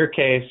in your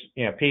case,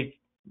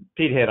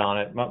 Pete hit on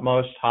it.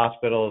 Most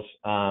hospitals,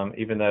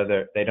 even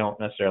though they don't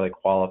necessarily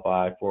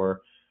qualify for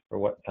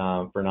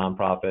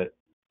nonprofit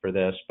for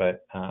this,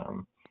 but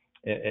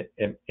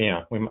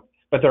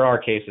but there are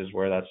cases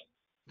where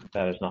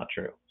that is not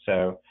true.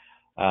 So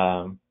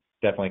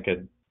definitely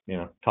could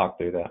talk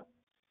through that.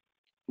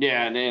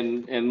 Yeah,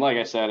 and like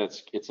I said,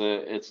 it's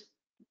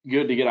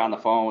good to get on the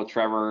phone with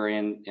Trevor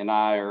and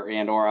I,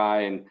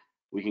 and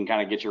we can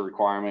kind of get your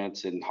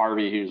requirements. And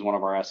Harvey, who's one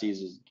of our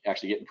SEs, is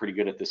actually getting pretty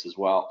good at this as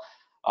well.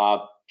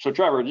 So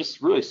Trevor,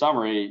 just really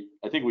summary,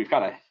 I think we've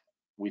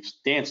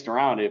danced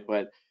around it,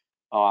 but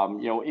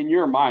in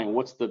your mind,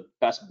 what's the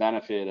best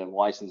benefit of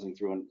licensing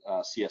through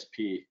a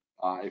CSP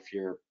if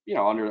you're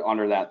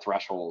under that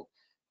threshold?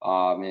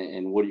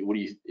 And what do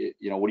you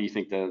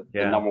think the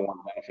number one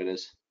benefit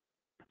is?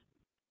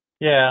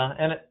 Yeah,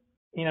 and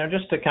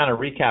just to kind of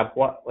recap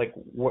what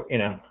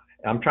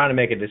I'm trying to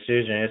make a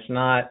decision. It's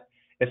not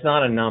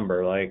a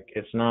number. Like,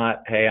 it's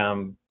not, hey,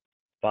 I'm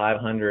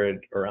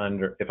 500 or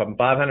under. If I'm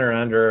 500 or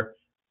under,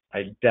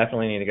 I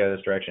definitely need to go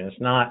this direction.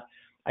 It's not.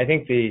 I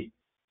think the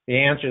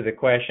answer to the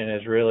question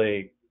is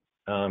really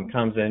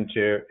comes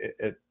into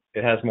it.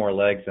 It has more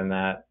legs than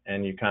that,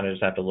 and you kind of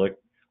just have to look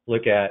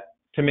at.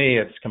 To me,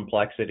 it's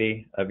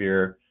complexity of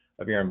your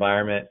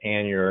environment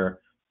and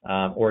your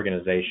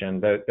organization.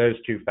 Those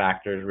two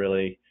factors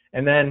really,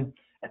 and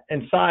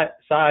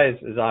size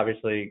is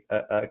obviously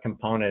a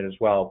component as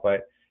well,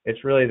 but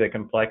it's really the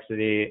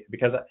complexity,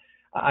 because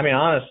I mean,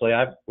 honestly,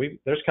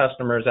 there's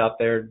customers out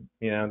there,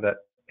 that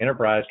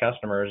enterprise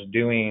customers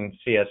doing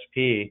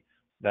CSP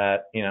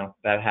that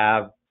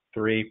have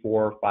 3,000,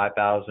 4,000,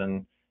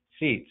 5,000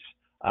 seats.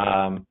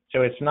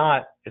 So it's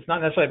not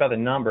necessarily about the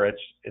number.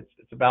 It's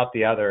about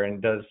the other, and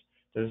does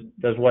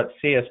what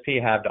CSP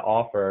have to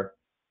offer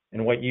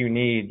and what you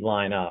need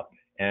line up.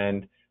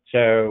 And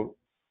so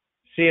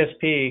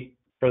CSP,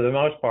 for the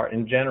most part,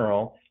 in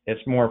general,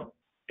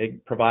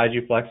 it provides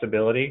you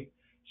flexibility.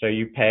 So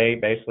you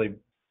basically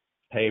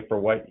pay for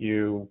what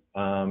you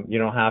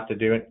don't have to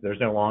do it. There's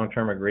no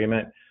long-term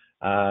agreement.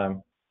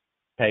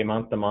 Pay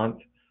month to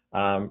month.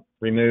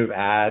 Remove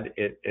ad.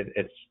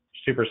 It's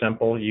super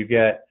simple. You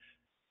get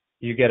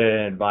an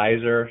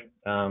advisor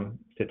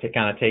to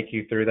kind of take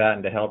you through that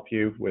and to help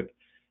you with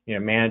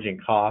managing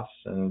costs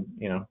and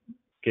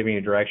giving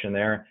you direction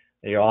there.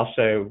 You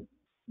also,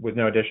 with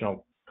no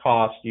additional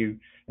cost, and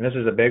this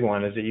is a big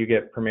one, is that you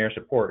get premier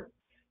support.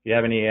 If you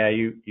have an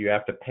EA, you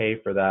have to pay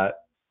for that.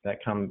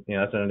 That comes,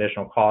 that's an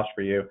additional cost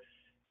for you.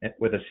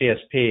 With a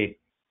CSP,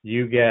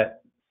 you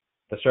get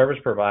the service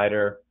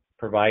provider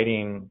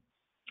providing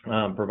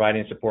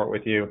support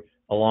with you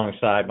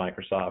alongside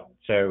Microsoft.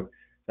 So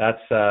that's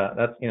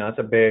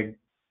a big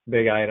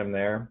item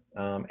there.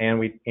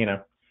 And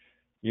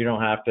you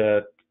don't have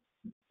to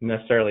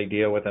necessarily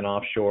deal with an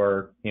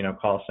offshore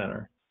call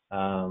center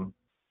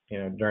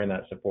during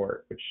that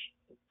support, which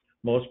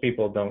most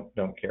people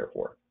don't care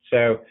for.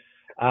 So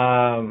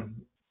I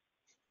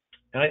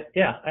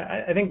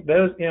think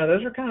those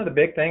are kind of the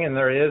big thing, and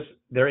there is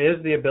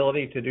the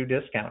ability to do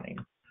discounting,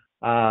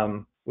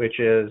 which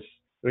is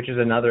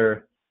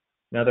another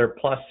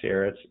plus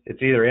here.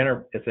 It's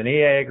either it's an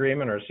EA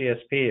agreement or a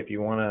CSP if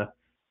you want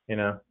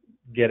to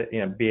get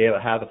it, be able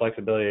to have the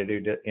flexibility to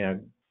do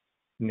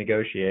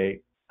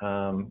negotiate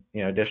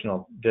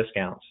additional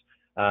discounts.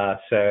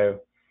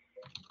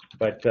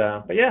 But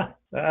yeah,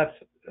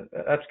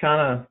 that's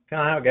kind of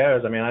how it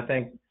goes. I mean, I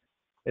think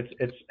it's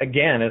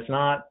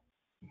not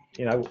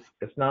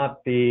it's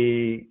not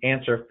the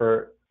answer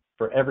for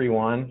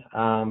everyone,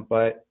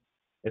 but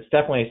it's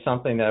definitely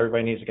something that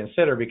everybody needs to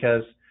consider,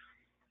 because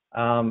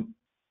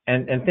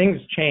and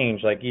things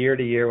change like year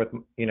to year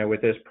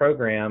with this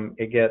program.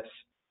 It gets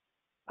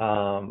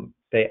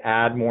they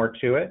add more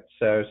to it.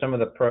 So some of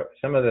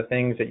the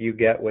things that you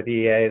get with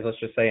EAs, let's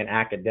just say an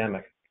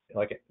academic,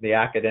 like the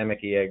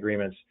academic EA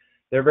agreements,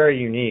 they're very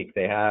unique.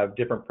 They have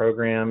different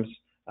programs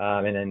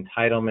and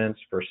entitlements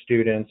for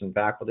students and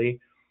faculty.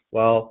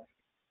 Well,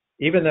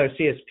 even though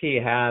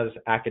CSP has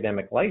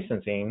academic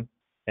licensing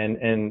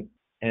and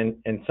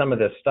some of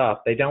this stuff,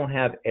 they don't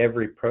have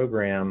every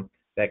program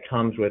that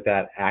comes with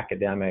that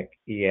academic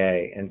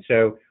EA. And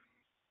so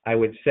I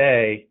would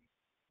say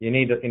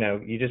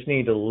you just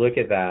need to look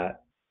at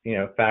that,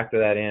 factor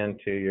that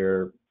into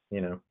your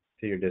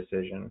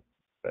decision.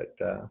 But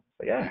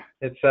yeah,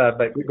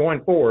 but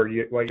going forward,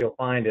 what you'll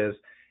find is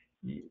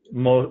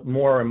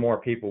more and more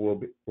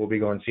people will be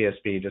going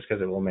CSP just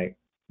because it will make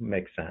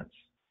sense.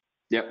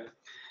 Yep.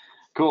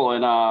 Cool.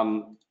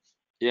 And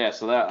yeah,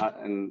 so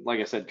and like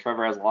I said,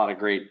 Trevor has a lot of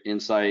great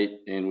insight,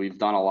 and we've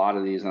done a lot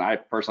of these, and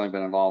I've personally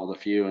been involved with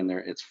a few, and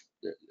it's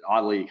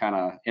oddly kind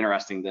of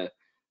interesting to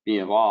be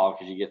involved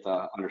because you get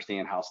to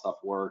understand how stuff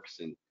works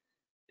and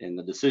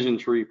the decision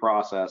tree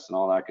process and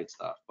all that good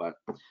stuff. But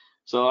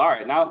so, all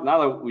right, now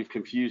that we've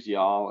confused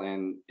y'all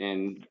and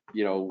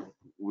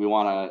we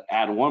want to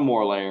add one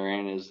more layer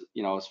in, is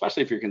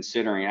especially if you're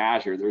considering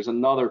Azure, there's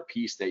another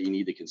piece that you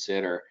need to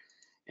consider,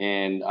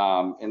 and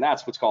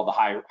that's what's called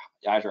the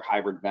Azure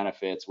Hybrid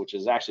Benefits, which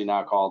is actually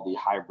now called the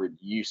Hybrid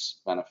Use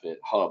Benefit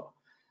Hub.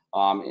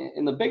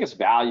 And the biggest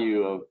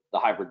value of the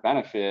hybrid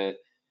benefit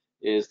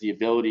is the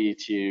ability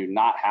to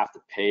not have to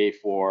pay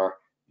for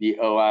the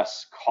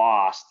OS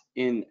cost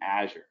in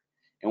Azure.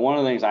 And one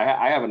of the things, I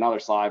have another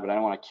slide, but I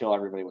don't want to kill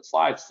everybody with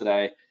slides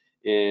today,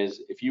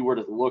 is if you were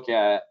to look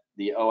at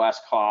the OS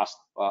cost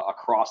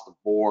across the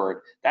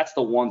board, that's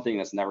the one thing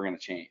that's never going to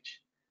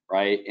change,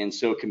 right? And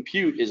so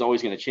compute is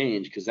always going to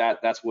change because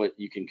that's what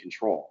you can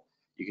control.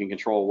 You can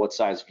control what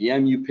size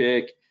VM you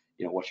pick,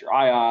 what's your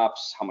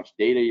IOPS, how much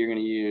data you're going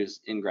to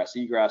use, ingress,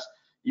 egress.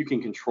 You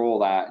can control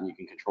that, and you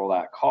can control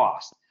that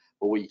cost.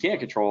 But what you can't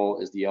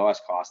control is the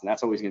OS cost, and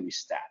that's always going to be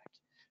static.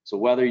 So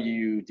whether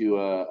you do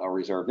a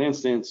reserved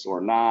instance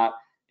or not,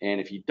 and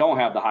if you don't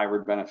have the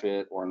hybrid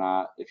benefit or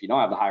not, if you don't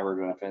have the hybrid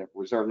benefit,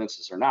 reserved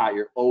instance or not,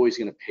 you're always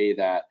going to pay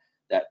that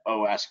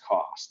OS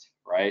cost,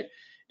 right?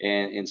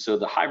 And so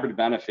the hybrid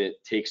benefit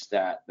takes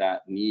that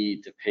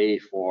need to pay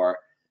for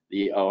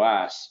the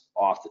OS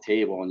off the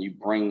table,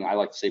 and I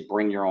like to say,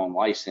 bring your own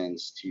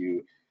license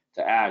to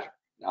Azure.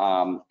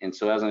 And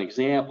so as an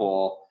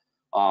example,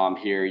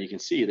 here you can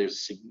see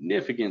there's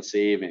significant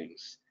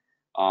savings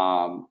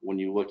when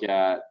you look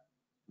at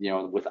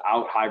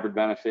without hybrid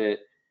benefit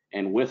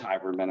and with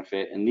hybrid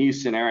benefit. And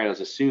these scenarios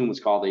assume what's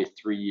called a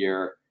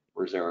 3-year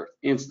reserved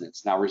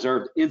instance. Now,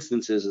 reserved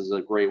instances is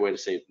a great way to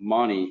save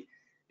money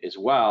as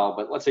well,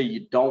 but let's say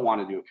you don't want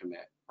to do a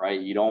commit,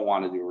 right? You don't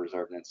want to do a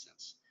reserved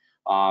instance.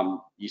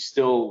 You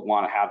still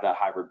want to have that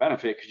hybrid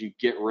benefit because you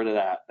get rid of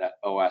that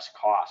OS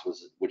cost,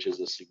 which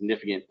is a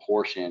significant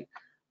portion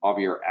of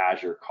your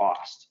Azure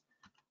cost.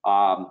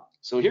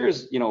 So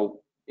here's,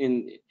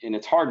 and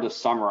it's hard to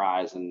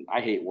summarize, and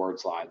I hate word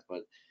slides,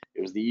 but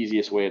it was the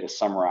easiest way to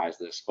summarize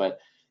this. But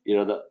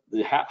the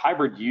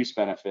hybrid use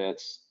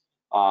benefits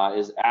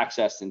is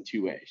accessed in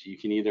 2 ways. You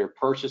can either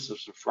purchase or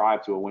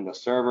subscribe to a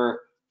Windows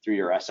server through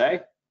your SA,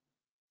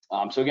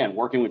 So again,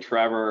 working with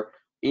Trevor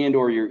and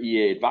or your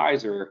EA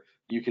advisor,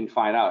 you can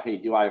find out, hey,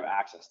 do I have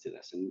access to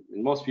this? And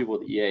most people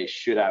with EA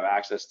should have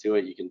access to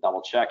it. You can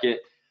double check it,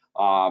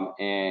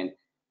 and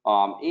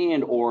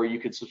or you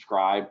could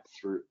subscribe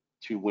to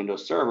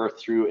Windows Server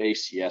through a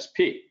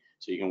CSP.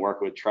 So you can work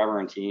with Trevor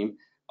and team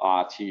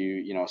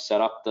to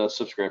set up the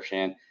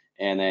subscription,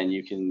 and then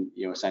you can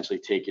essentially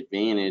take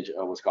advantage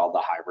of what's called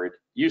the hybrid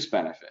use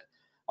benefit.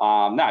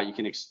 Now you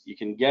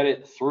can get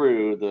it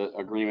through the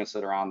agreements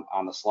that are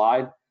on the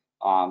slide.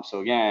 So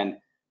again,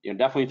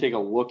 definitely take a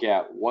look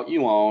at what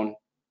you own,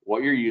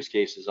 what your use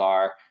cases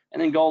are,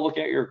 and then go look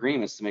at your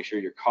agreements to make sure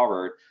you're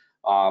covered.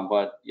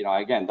 But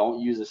again, don't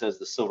use this as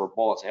the silver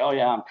bullet. Say, oh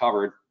yeah, I'm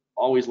covered.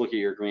 Always look at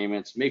your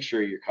agreements, make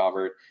sure you're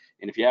covered.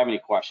 And if you have any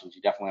questions,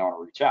 you definitely want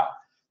to reach out.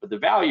 But the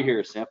value here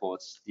is simple.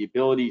 It's the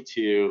ability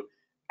to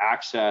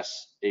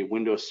access a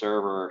Windows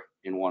server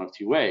in one of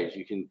two ways.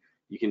 You can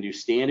do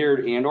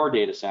standard and or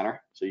data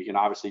center. So you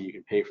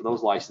can pay for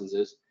those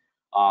licenses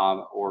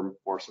or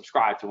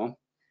subscribe to them.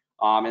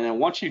 And then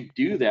once you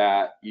do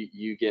that,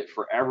 you get,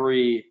 for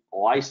every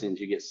license,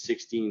 you get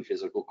 16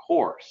 physical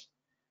cores.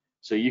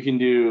 So you can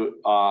do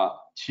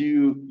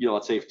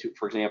let's say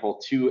for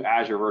example, 2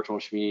 Azure virtual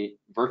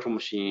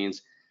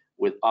machines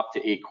with up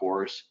to 8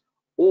 cores,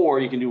 or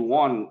you can do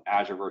 1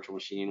 Azure virtual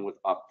machine with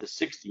up to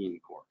 16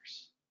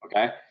 cores.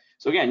 Okay.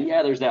 So again,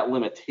 yeah, there's that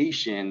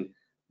limitation,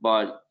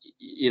 but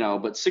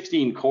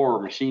 16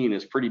 core machine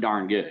is pretty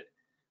darn good.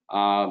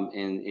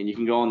 And you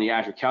can go on the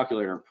Azure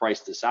calculator and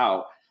price this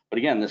out. But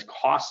again, this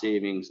cost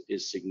savings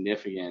is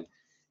significant,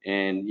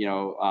 and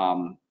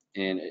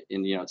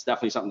it's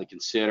definitely something to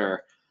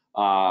consider.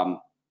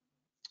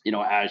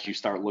 As you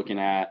start looking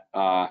at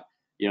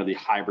the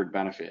hybrid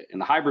benefit. And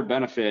the hybrid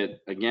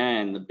benefit,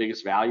 again, the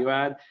biggest value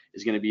add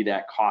is going to be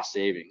that cost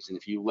savings. And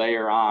if you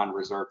layer on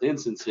reserved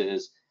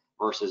instances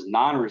versus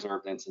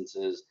non-reserved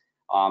instances,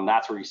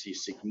 that's where you see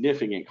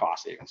significant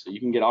cost savings. So you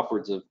can get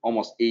upwards of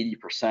almost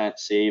 80%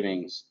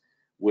 savings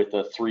with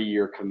a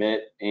 3-year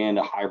commit and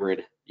a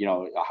hybrid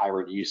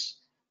use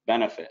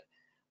benefit.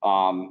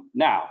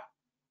 Now,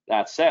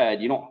 that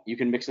said, you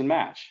can mix and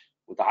match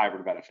with the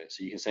hybrid benefit.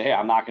 So you can say, hey,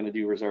 I'm not going to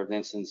do reserved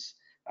instance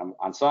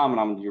on some, and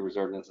I'm going to do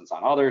reserved instance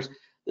on others.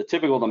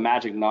 The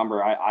magic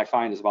number I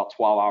find is about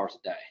 12 hours a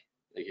day.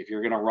 Like if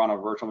you're going to run a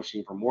virtual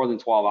machine for more than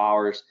 12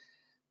 hours,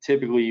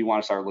 typically you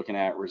want to start looking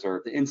at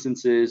reserved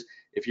instances.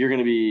 If you're going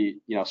to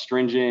be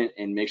stringent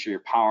and make sure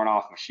you're powering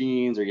off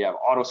machines, or you have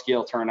auto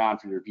scale turned on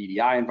for your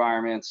VDI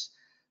environments,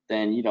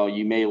 then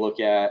you may look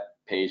at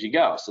pay as you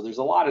go. So there's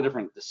a lot of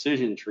different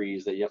decision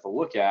trees that you have to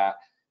look at,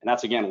 and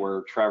that's again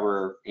where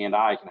Trevor and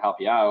I can help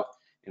you out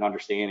in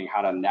understanding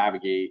how to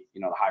navigate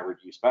the hybrid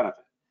use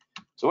benefit.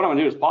 So what I'm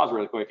gonna do is pause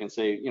really quick and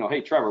say,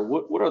 hey Trevor,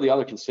 what are the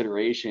other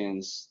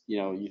considerations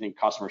you think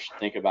customers should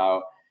think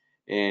about?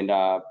 And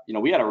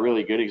we had a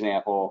really good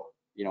example.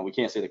 We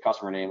can't say the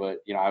customer name, but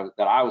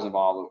that I was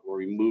involved with, where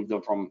we moved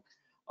them from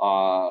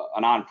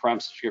an on-prem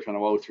subscription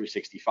of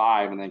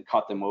O365 and then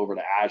cut them over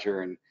to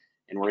Azure, and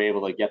we're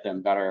able to get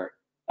them better,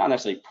 not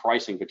necessarily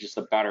pricing, but just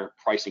a better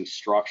pricing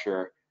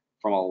structure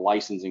from a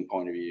licensing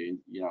point of view.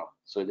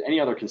 So any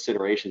other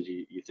considerations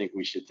you think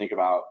we should think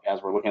about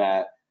as we're looking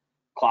at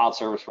cloud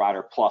service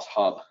provider plus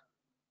hub?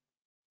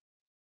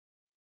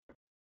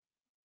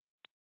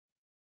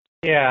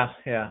 Yeah,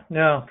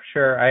 no, for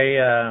sure.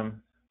 I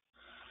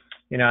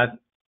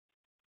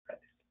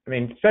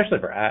especially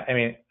for,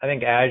 I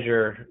think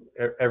Azure,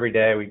 every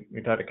day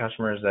we talk to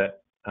customers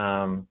that,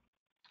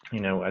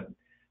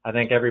 I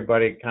think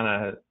everybody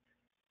kind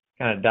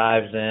of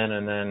dives in,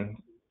 and then,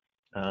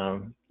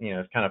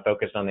 is kind of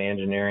focused on the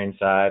engineering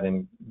side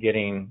and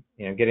getting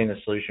the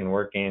solution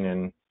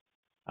working,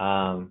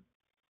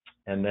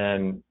 and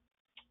then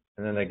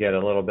they get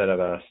a little bit of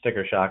a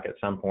sticker shock at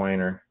some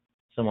point, or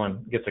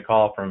someone gets a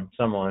call from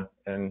someone,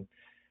 and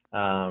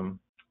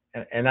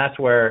that's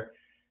where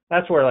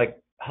like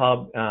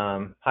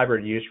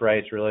hybrid use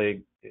rights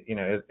really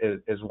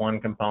is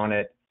one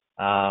component.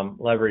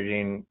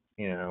 Leveraging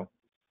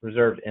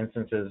reserved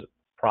instances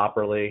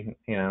properly.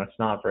 It's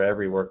not for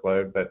every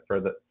workload, but for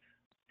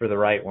the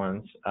right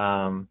ones.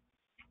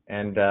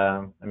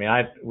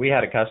 We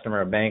had a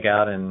customer, a bank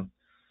out on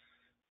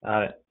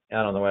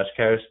the West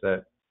Coast,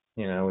 that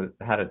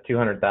had a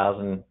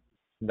 $200,000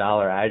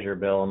 Azure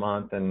bill a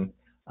month, and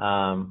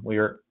we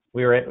were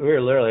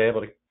literally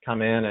able to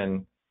come in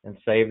and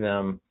save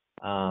them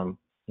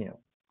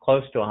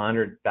close to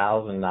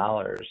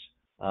 $100,000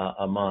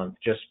 a month,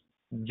 just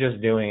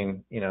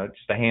doing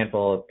just a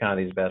handful of kind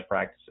of these best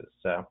practices.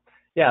 So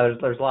yeah,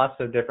 there's lots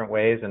of different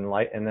ways, and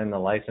then the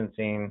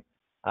licensing,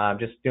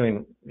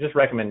 just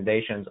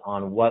recommendations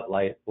on what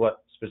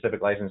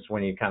specific license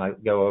when you kind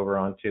of go over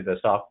onto the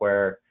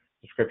software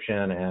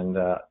subscription and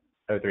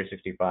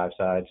O365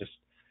 side, just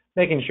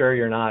making sure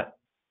you're not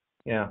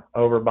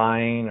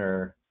overbuying,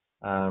 or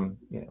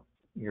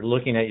you're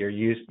looking at your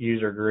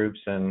user groups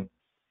and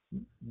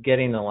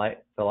getting the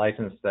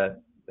license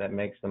that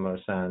makes the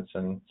most sense.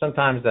 And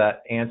sometimes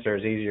that answer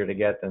is easier to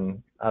get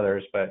than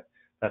others, but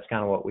that's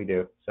kind of what we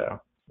do. So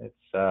it's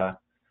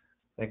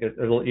I think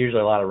there's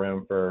usually a lot of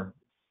room for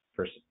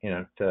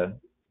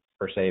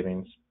for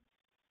savings.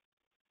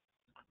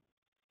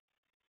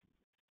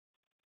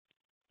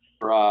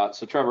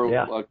 So Trevor,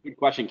 Yeah. a good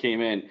question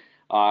came in.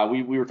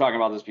 We were talking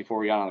about this before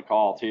we got on the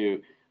call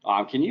too.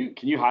 Can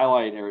you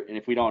highlight, and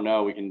if we don't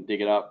know, we can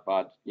dig it up,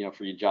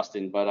 for you,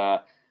 Justin.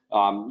 But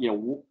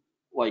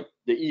like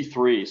the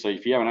E3. So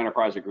if you have an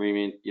enterprise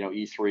agreement,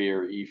 E3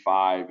 or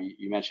E5,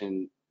 you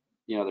mentioned,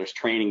 there's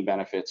training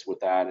benefits with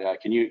that.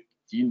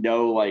 Do you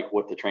know like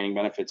what the training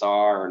benefits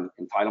are and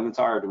entitlements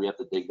are, or do we have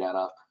to dig that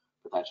up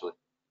potentially?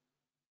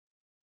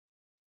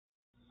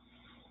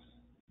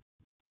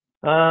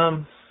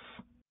 The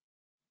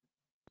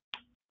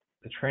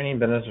training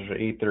benefits for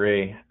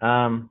E3.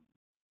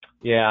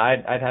 Yeah,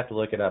 I'd have to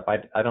look it up.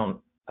 I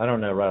don't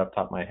know right off the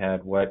top of my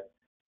head what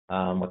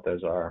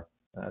those are.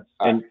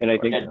 And I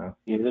think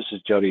this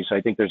is Jody. So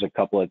I think there's a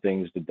couple of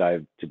things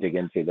to dig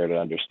into there to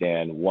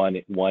understand.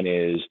 One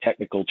is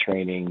technical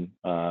training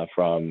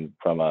from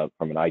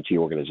an IT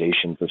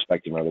organization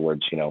perspective. In other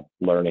words,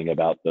 learning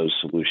about those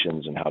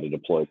solutions and how to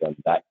deploy them.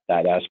 That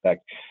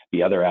aspect.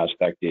 The other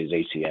aspect is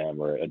ACM,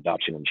 or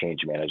adoption and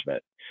change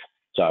management.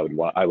 So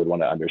I would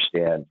want to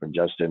understand from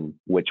Justin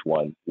which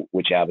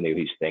avenue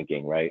he's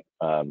thinking, right?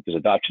 Because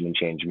adoption and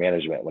change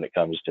management, when it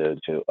comes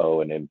to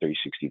O and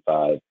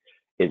M365,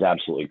 is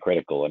absolutely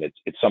critical, and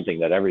it's something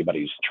that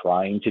everybody's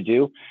trying to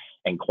do,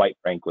 and quite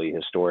frankly,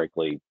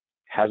 historically,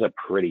 has a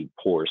pretty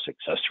poor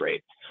success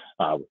rate.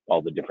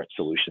 All the different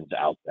solutions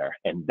out there,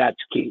 and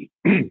that's key.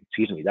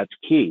 Excuse me, that's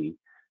key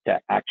to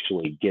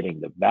actually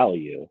getting the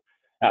value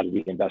out of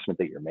the investment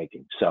that you're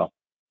making. So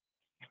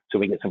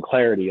we get some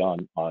clarity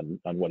on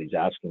what he's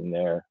asking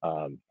there.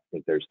 I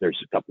think there's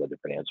a couple of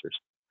different answers.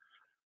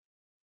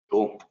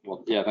 Cool.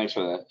 Well, yeah, thanks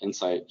for that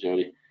insight,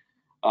 Jody.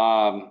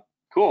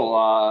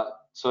 Cool.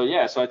 So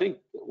I think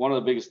one of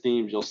the biggest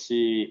themes you'll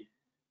see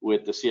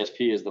with the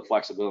CSP is the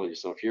flexibility.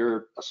 So if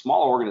you're a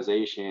small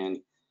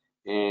organization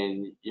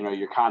and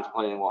you're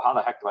contemplating, well, how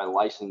the heck do I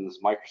license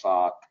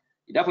Microsoft?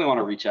 You definitely want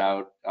to reach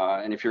out.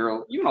 And if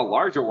you're even a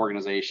larger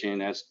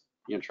organization, as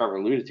Trevor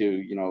alluded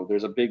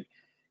to,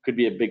 could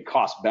be a big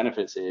cost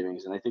benefit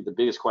savings. And I think the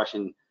biggest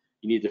question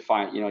you need to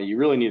find, you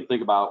really need to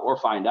think about or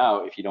find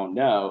out if you don't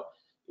know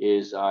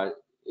is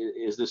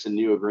this a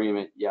new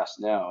agreement? Yes,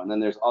 no. And then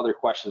there's other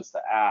questions to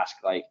ask,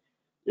 like,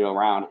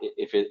 around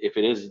if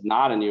it is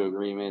not a new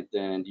agreement,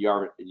 then you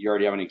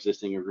already have an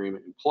existing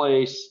agreement in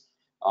place,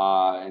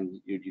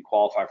 and you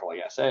qualify for,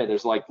 like I said,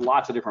 there's like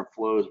lots of different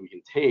flows we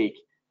can take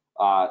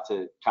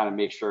to kind of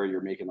make sure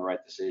you're making the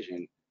right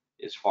decision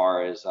as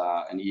far as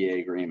an EA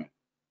agreement.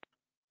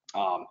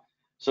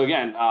 So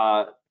again,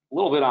 a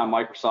little bit on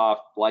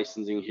Microsoft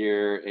licensing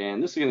here,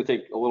 and this is going to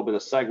take a little bit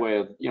of segue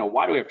of,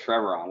 why do we have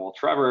Trevor on? Well,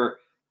 Trevor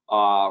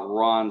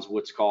runs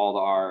what's called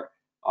our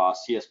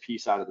CSP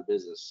side of the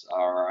business,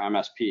 our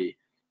MSP.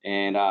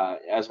 And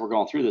as we're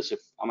going through this, if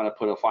I'm going to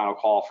put a final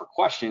call for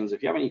questions,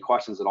 if you have any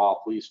questions at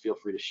all, please feel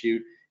free to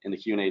shoot in the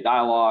Q&A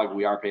dialogue.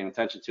 We are paying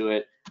attention to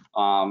it.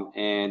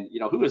 And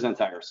who is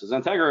XenTegra? So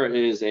XenTegra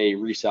is a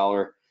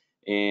reseller.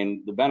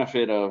 And the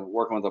benefit of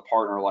working with a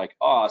partner like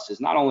us is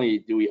not only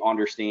do we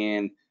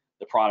understand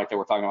the product that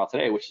we're talking about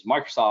today, which is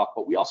Microsoft,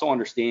 but we also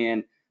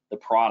understand the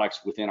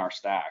products within our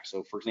stack.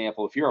 So for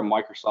example, if you're a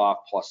Microsoft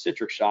plus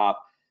Citrix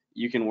shop,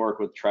 you can work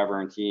with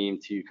Trevor and team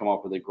to come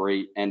up with a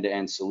great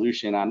end-to-end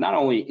solution on not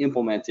only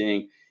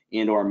implementing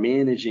and or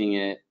managing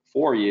it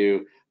for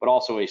you, but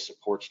also a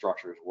support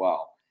structure as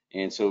well.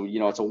 And so,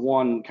 it's a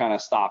one kind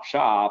of stop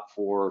shop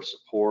for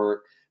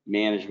support,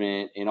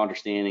 management, and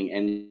understanding.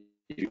 And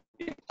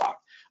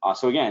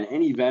so again,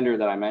 any vendor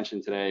that I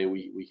mentioned today,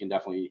 we can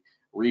definitely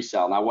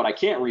resell. Now, what I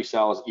can't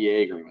resell is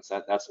EA agreements.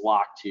 That's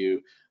locked to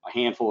a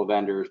handful of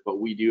vendors, but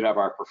we do have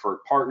our preferred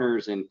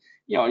partners. And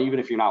even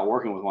if you're not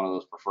working with one of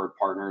those preferred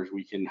partners,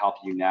 we can help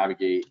you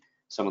navigate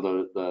some of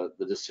the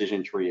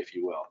decision tree, if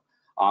you will.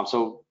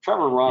 So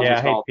Trevor runs.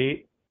 Yeah. Hey,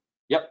 Pete.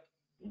 Yep.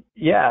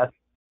 Yeah.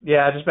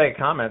 I just make a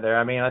comment there.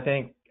 I mean, I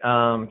think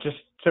just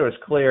so it's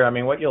clear, I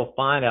mean, what you'll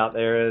find out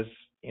there is,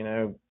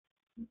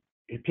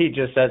 Pete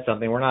just said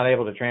something. We're not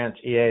able to trans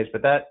EAs,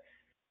 but that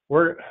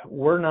we're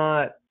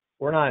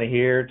not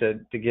here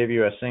to give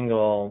you a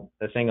single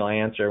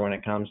answer when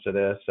it comes to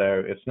this.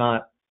 So it's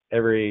not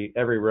every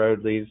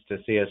road leads to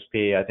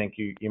CSP. I think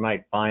you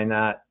might find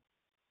that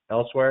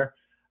elsewhere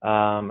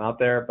out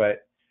there,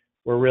 but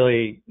we're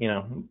really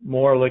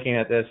more looking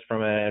at this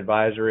from an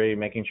advisory,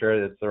 making sure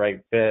that it's the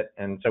right fit.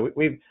 And so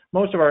we've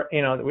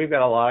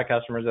got a lot of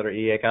customers that are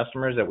EA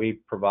customers that we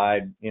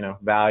provide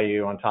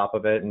value on top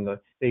of it. And the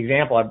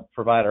example I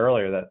provided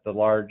earlier, that the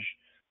large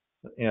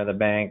the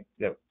bank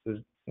that was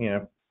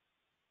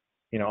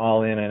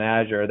all in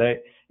Azure,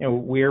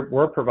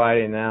 we're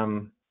providing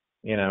them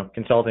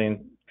consulting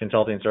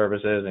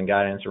services and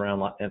guidance around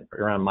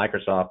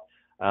Microsoft.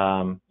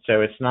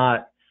 So it's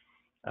not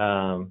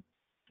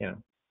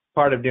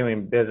part of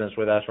doing business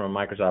with us from a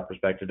Microsoft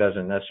perspective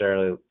doesn't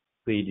necessarily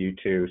lead you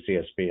to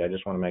CSP. I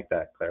just want to make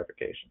that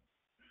clarification.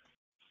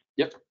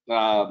 Yep.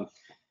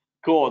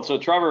 Cool. So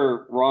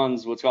Trevor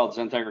runs what's called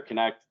XenTegra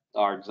Connect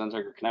our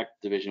XenTegra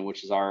Connect division,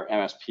 which is our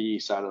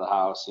MSP side of the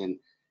house. And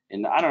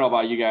I don't know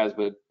about you guys,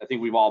 but I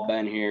think we've all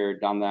been here,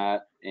 done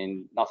that,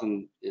 and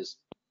nothing is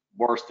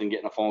worse than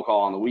getting a phone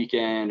call on the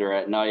weekend or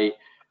at night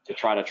to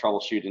try to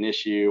troubleshoot an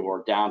issue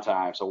or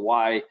downtime. So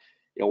why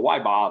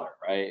bother,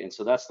 right? And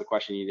so that's the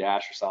question you need to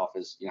ask yourself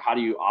is, how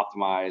do you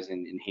optimize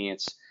and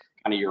enhance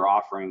kind of your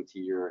offering to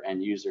your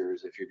end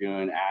users? If you're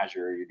doing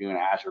Azure, you're doing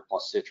Azure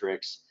plus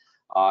Citrix,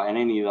 and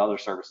any of the other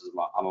services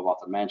I'm about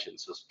to mention.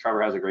 So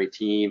Trevor has a great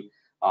team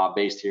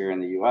based here in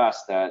the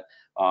US that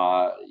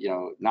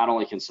not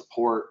only can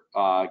support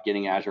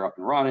getting Azure up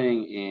and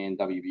running in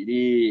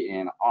WBD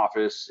and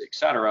Office, et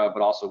cetera,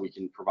 but also we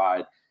can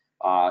provide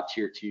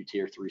tier 2,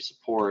 tier 3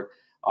 support,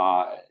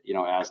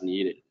 as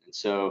needed. And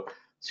so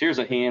here's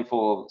a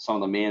handful of some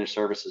of the managed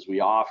services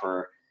we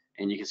offer,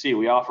 and you can see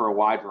we offer a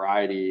wide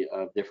variety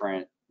of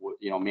different,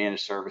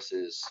 managed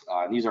services.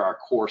 These are our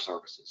core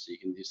services. So you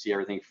can see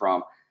everything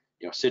from,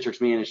 Citrix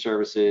managed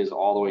services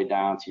all the way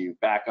down to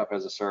backup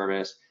as a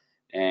service.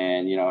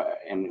 And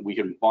and we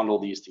can bundle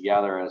these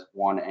together as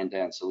one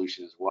end-to-end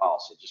solution as well.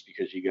 So just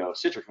because you go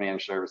Citrix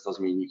managed service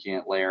doesn't mean you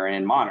can't layer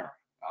in monitoring,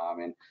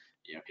 and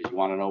because you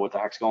want to know what the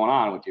heck's going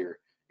on with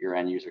your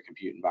end user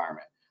compute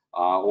environment,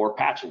 or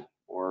patching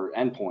or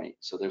endpoint.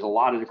 So there's a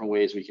lot of different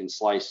ways we can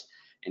slice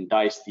and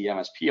dice the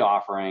MSP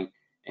offering,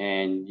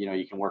 and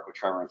you can work with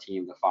Trevor and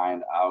team to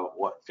find out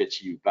what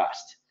fits you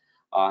best.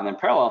 And then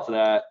parallel to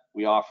that,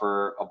 we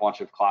offer a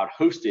bunch of cloud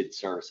hosted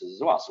services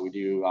as well. So we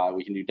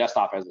can do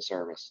desktop as a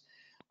service.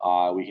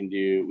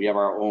 We have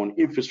our own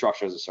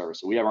infrastructure as a service.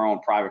 So we have our own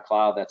private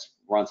cloud that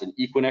runs in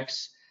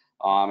Equinix,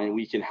 and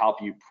we can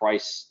help you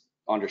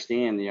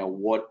understand,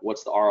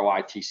 what's the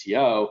ROI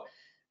TCO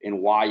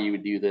and why you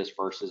would do this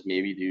versus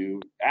maybe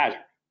do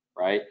Azure,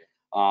 right?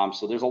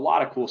 So there's a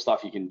lot of cool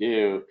stuff you can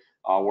do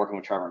working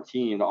with Trevor and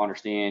team to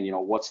understand,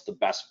 what's the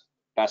best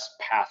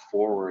path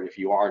forward if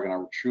you are going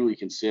to truly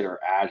consider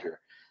Azure.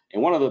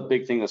 And one of the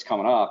big things that's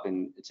coming up,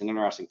 and it's an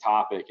interesting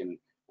topic, and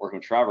working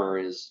with Trevor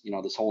is,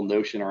 this whole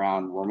notion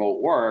around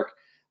remote work,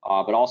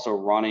 but also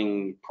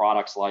running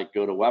products like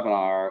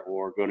GoToWebinar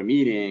or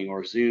GoToMeeting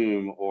or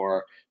Zoom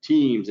or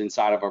Teams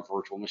inside of a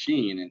virtual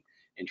machine.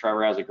 And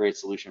Trevor has a great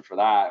solution for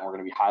that, and we're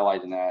going to be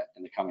highlighting that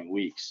in the coming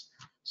weeks.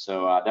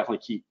 So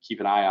definitely keep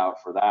an eye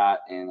out for that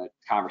and a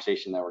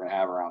conversation that we're going to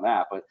have around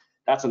that. But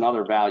that's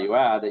another value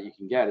add that you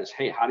can get is,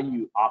 hey, how do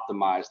you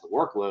optimize the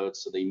workloads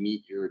so they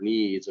meet your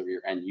needs of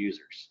your end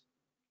users?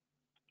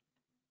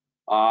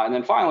 And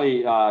then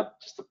finally,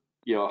 just to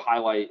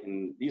highlight,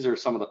 and these are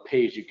some of the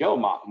pay-as-you-go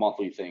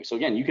monthly things. So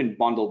again, you can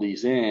bundle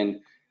these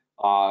in,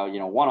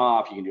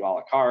 one-off. You can do a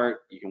la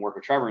carte. You can work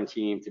with Trevor and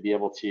team to be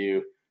able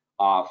to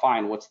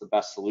find what's the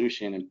best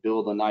solution and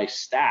build a nice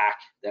stack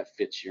that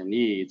fits your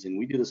needs. And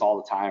we do this all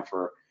the time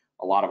for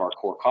a lot of our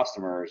core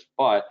customers.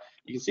 But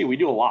you can see we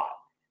do a lot,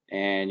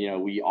 and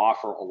we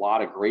offer a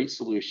lot of great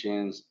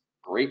solutions,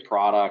 great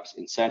products.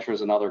 XenTegra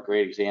is another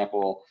great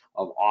example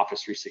of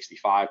Office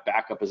 365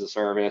 backup as a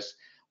service,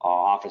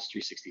 Office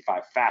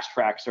 365 fast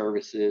track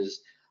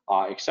services,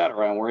 et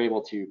cetera. And we're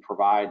able to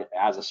provide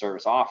as a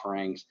service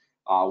offerings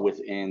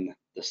within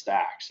the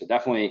stack. So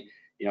definitely,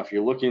 if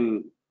you're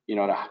looking,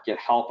 to get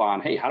help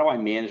on, hey, how do I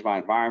manage my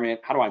environment?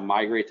 How do I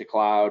migrate to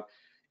cloud?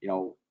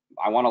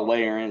 I want to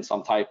layer in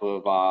some type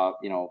of,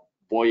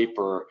 VoIP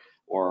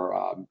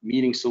or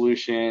meeting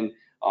solution.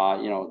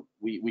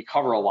 We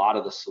cover a lot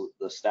of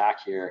the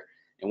stack here.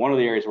 And one of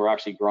the areas we're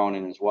actually growing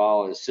in as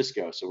well is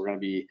Cisco. So we're going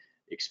to be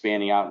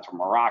expanding out into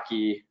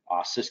Meraki,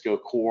 Cisco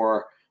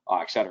Core,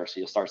 et cetera. So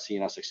you'll start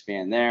seeing us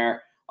expand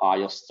there.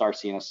 You'll start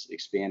seeing us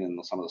expand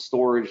in some of the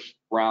storage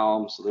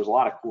realm. So there's a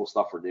lot of cool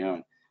stuff we're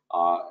doing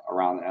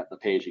around at the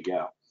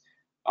pay-as-you-go.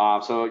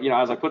 So,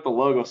 as I put the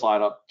logo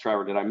slide up,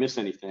 Trevor, did I miss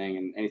anything,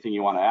 and anything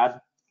you want to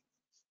add?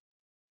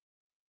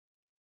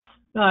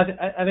 No,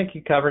 I think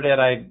you covered it.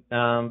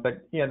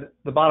 But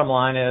the bottom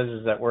line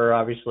is that we're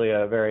obviously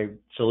a very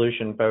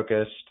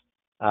solution-focused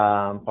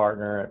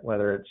partner,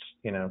 whether it's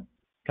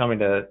coming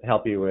to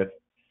help you with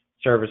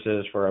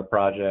services for a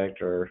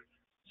project or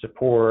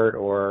support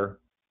or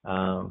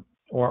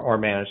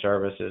managed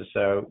services.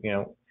 So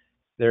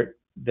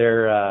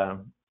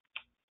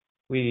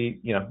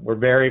we're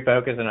very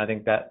focused, and I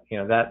think that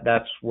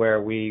that's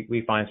where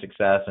we find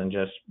success in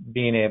just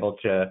being able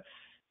to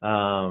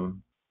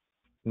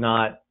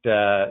not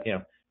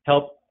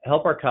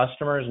help our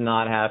customers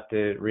not have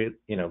to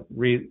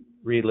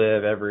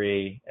relive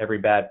every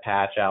bad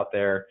patch out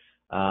there,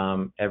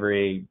 and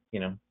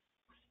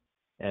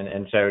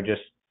so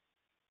just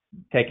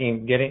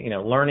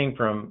learning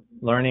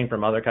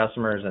from other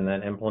customers and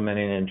then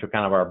implementing it into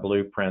kind of our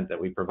blueprint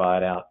that we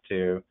provide out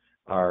to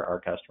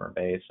our customer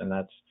base. And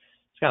it's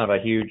kind of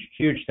a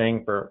huge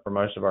thing for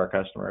most of our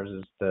customers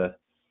is to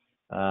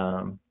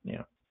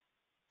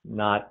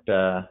not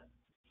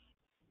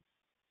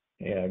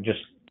just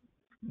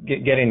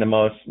getting the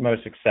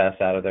most success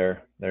out of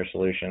their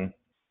solution.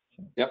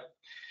 Yep.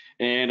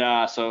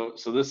 And so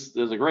there's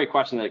a great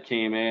question that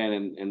came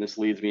in, and this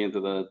leads me into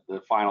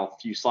the final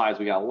few slides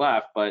we got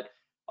left. But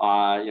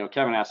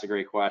Kevin asked a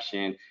great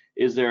question.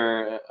 Is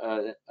there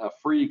a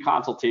free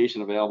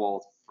consultation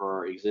available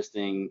for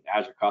existing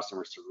Azure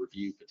customers to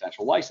review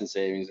potential license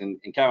savings? And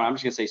Kevin, I'm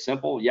just gonna say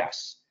simple,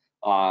 yes.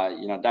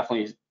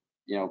 Definitely,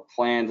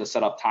 plan to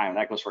set up time.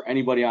 That goes for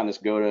anybody on this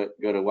go to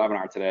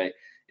webinar today.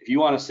 If you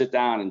want to sit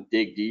down and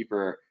dig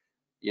deeper,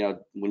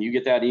 when you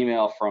get that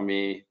email from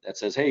me that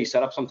says, hey,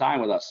 set up some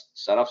time with us,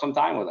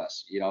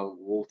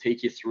 we'll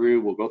take you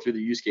through, we'll go through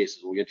the use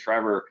cases, we'll get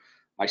Trevor,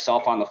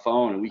 myself on the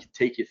phone, and we can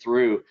take you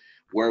through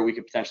where we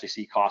could potentially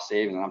see cost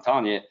savings. And I'm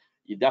telling you,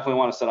 you definitely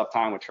want to set up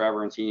time with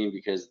Trevor and team,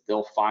 because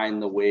they'll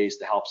find the ways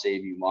to help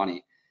save you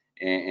money.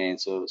 And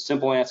so the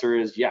simple answer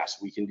is yes,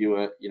 we can do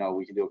it.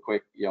 We can do a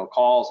quick,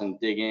 calls and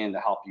dig in to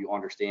help you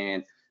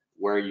understand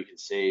where you can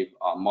save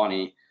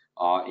money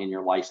in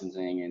your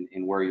licensing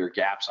and where your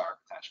gaps are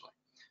potentially.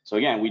 So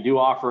again, we do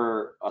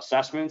offer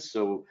assessments.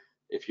 So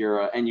if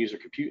you're an end user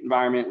compute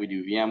environment, we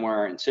do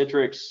VMware and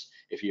Citrix.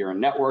 If you're in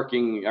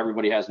networking,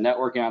 everybody has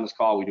networking on this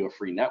call, we do a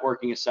free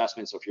networking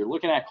assessment. So if you're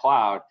looking at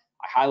cloud,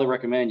 I highly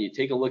recommend you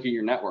take a look at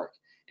your network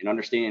and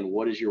understand,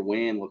 what does your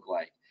WAN look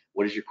like?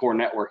 What does your core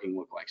networking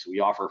look like? So we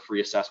offer a free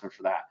assessment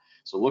for that.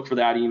 So look for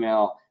that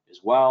email as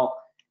well.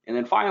 And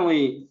then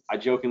finally, I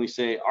jokingly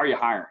say, are you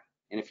hiring?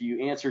 And if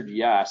you answered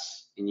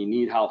yes and you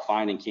need help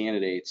finding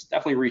candidates,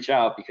 definitely reach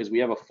out, because we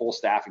have a full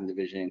staffing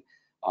division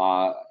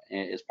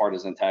as part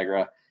of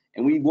XenTegra.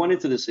 And we went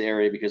into this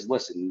area because,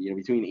 listen,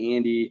 between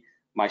Andy,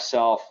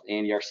 myself,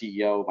 Andy, our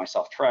CEO,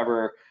 myself,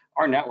 Trevor,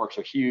 our networks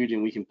are huge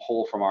and we can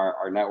pull from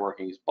our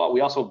networkings, but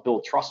we also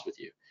build trust with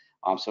you.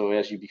 So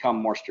as you become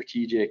more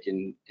strategic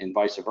and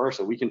vice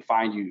versa, we can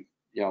find you,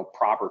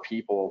 proper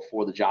people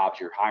for the jobs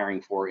you're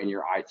hiring for in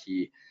your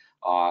IT,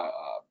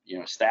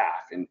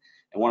 staff. And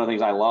one of the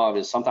things I love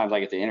is sometimes I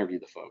get to interview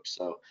the folks.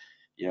 So,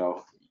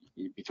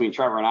 between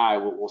Trevor and I,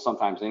 we'll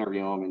sometimes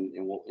interview them,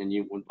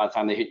 and by the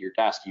time they hit your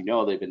desk,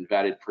 they've been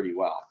vetted pretty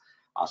well.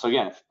 So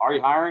again, are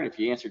you hiring? If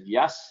you answered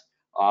yes,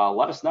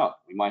 let us know.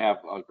 We might have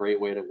a great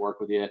way to work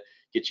with you,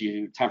 get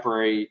you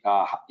temporary,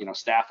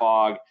 staff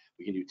aug.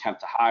 We can do temp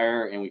to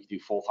hire, and we can do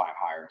full-time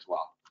hire as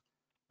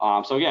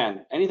well. So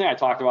again, anything I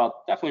talked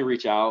about, definitely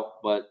reach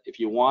out. But if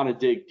you want to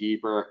dig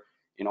deeper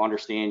and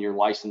understand your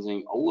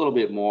licensing a little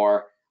bit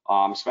more,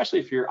 especially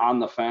if you're on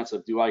the fence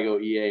of, do I go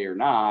EA or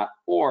not,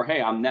 or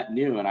hey, I'm net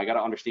new and I got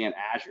to understand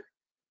Azure,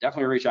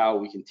 definitely reach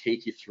out. We can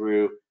take you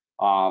through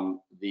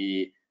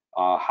the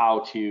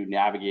how to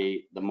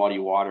navigate the muddy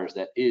waters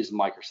that is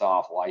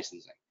Microsoft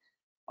licensing.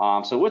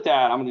 So with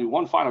that, I'm gonna do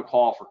one final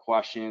call for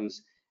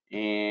questions,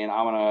 and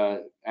I'm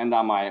gonna end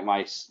on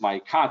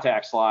my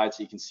contact slide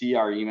so you can see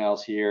our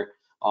emails here.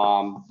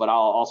 But I'll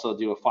also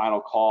do a final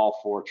call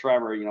for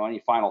Trevor. Any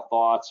final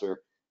thoughts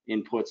or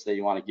inputs that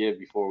you want to give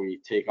before we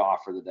take off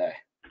for the day?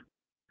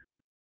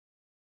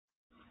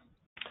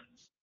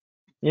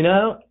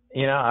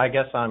 I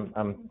guess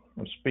I'm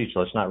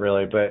speechless, not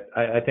really, but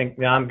I think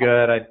I'm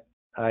good.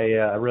 I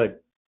really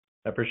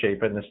appreciate you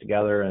putting this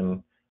together,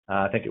 and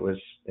I think it was,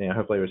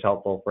 hopefully it was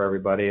helpful for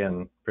everybody,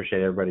 and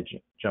appreciate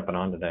everybody jumping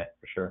on today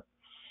for sure.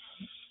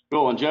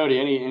 Cool. And Jody,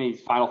 any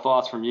final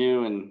thoughts from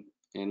you,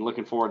 and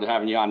looking forward to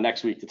having you on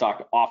next week to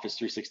talk Office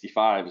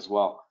 365 as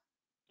well.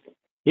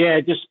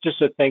 Yeah,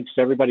 just a thanks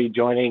to everybody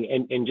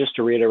joining, and just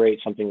to reiterate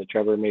something that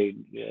Trevor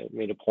made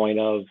a point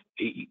of,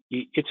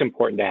 it's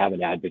important to have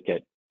an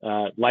advocate.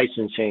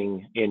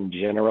 Licensing in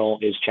general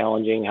is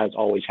challenging,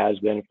 always has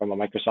been from a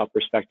Microsoft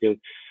perspective.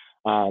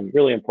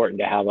 Really important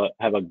to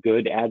have a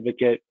good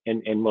advocate.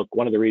 And look,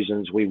 one of the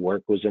reasons we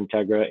work with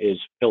XenTegra is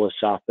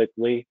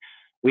philosophically,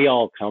 we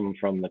all come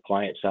from the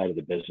client side of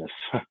the business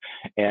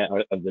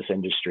of this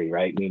industry,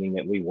 right? Meaning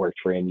that we worked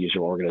for end user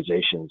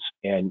organizations.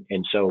 And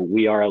so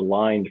we are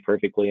aligned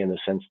perfectly in the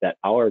sense that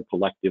our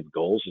collective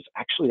goals is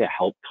actually to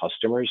help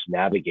customers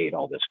navigate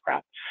all this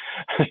crap.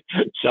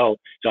 So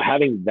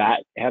having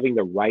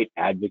the right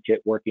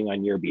advocate working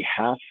on your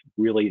behalf,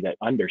 really, that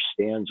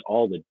understands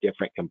all the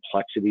different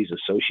complexities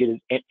associated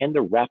and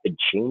the rapid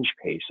change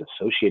pace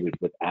associated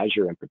with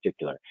Azure in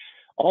particular.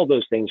 All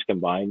those things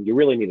combined, you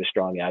really need a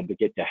strong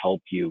advocate to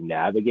help you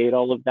navigate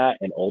all of that,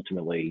 and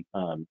ultimately,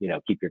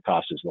 keep your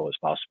costs as low as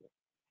possible.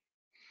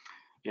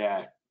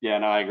 Yeah,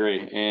 no, I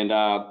agree. And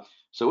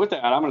so with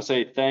that, I'm going to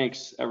say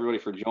thanks everybody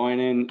for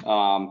joining.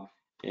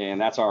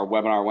 And that's our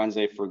webinar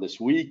Wednesday for this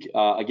week.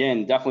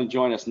 Again, definitely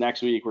join us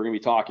next week. We're going to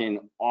be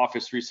talking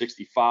Office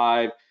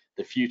 365,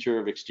 the future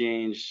of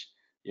Exchange.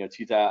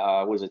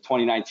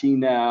 2019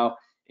 now,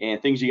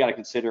 and things you got to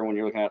consider when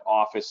you're looking at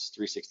Office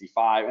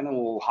 365, and then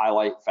we'll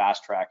highlight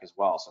Fast Track as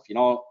well. So if you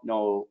don't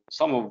know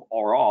some of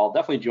or all,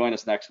 definitely join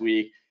us next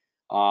week,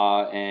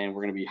 and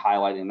we're going to be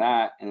highlighting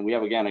that. And we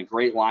have, again, a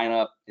great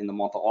lineup in the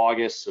month of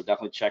August, so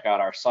definitely check out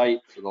our site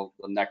for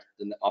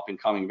the up and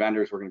coming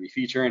vendors we're going to be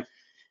featuring.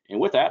 And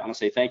with that, I'm going to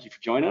say thank you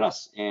for joining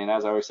us, and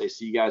as I always say,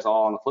 see you guys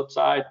all on the flip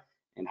side,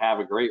 and have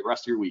a great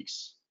rest of your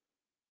weeks.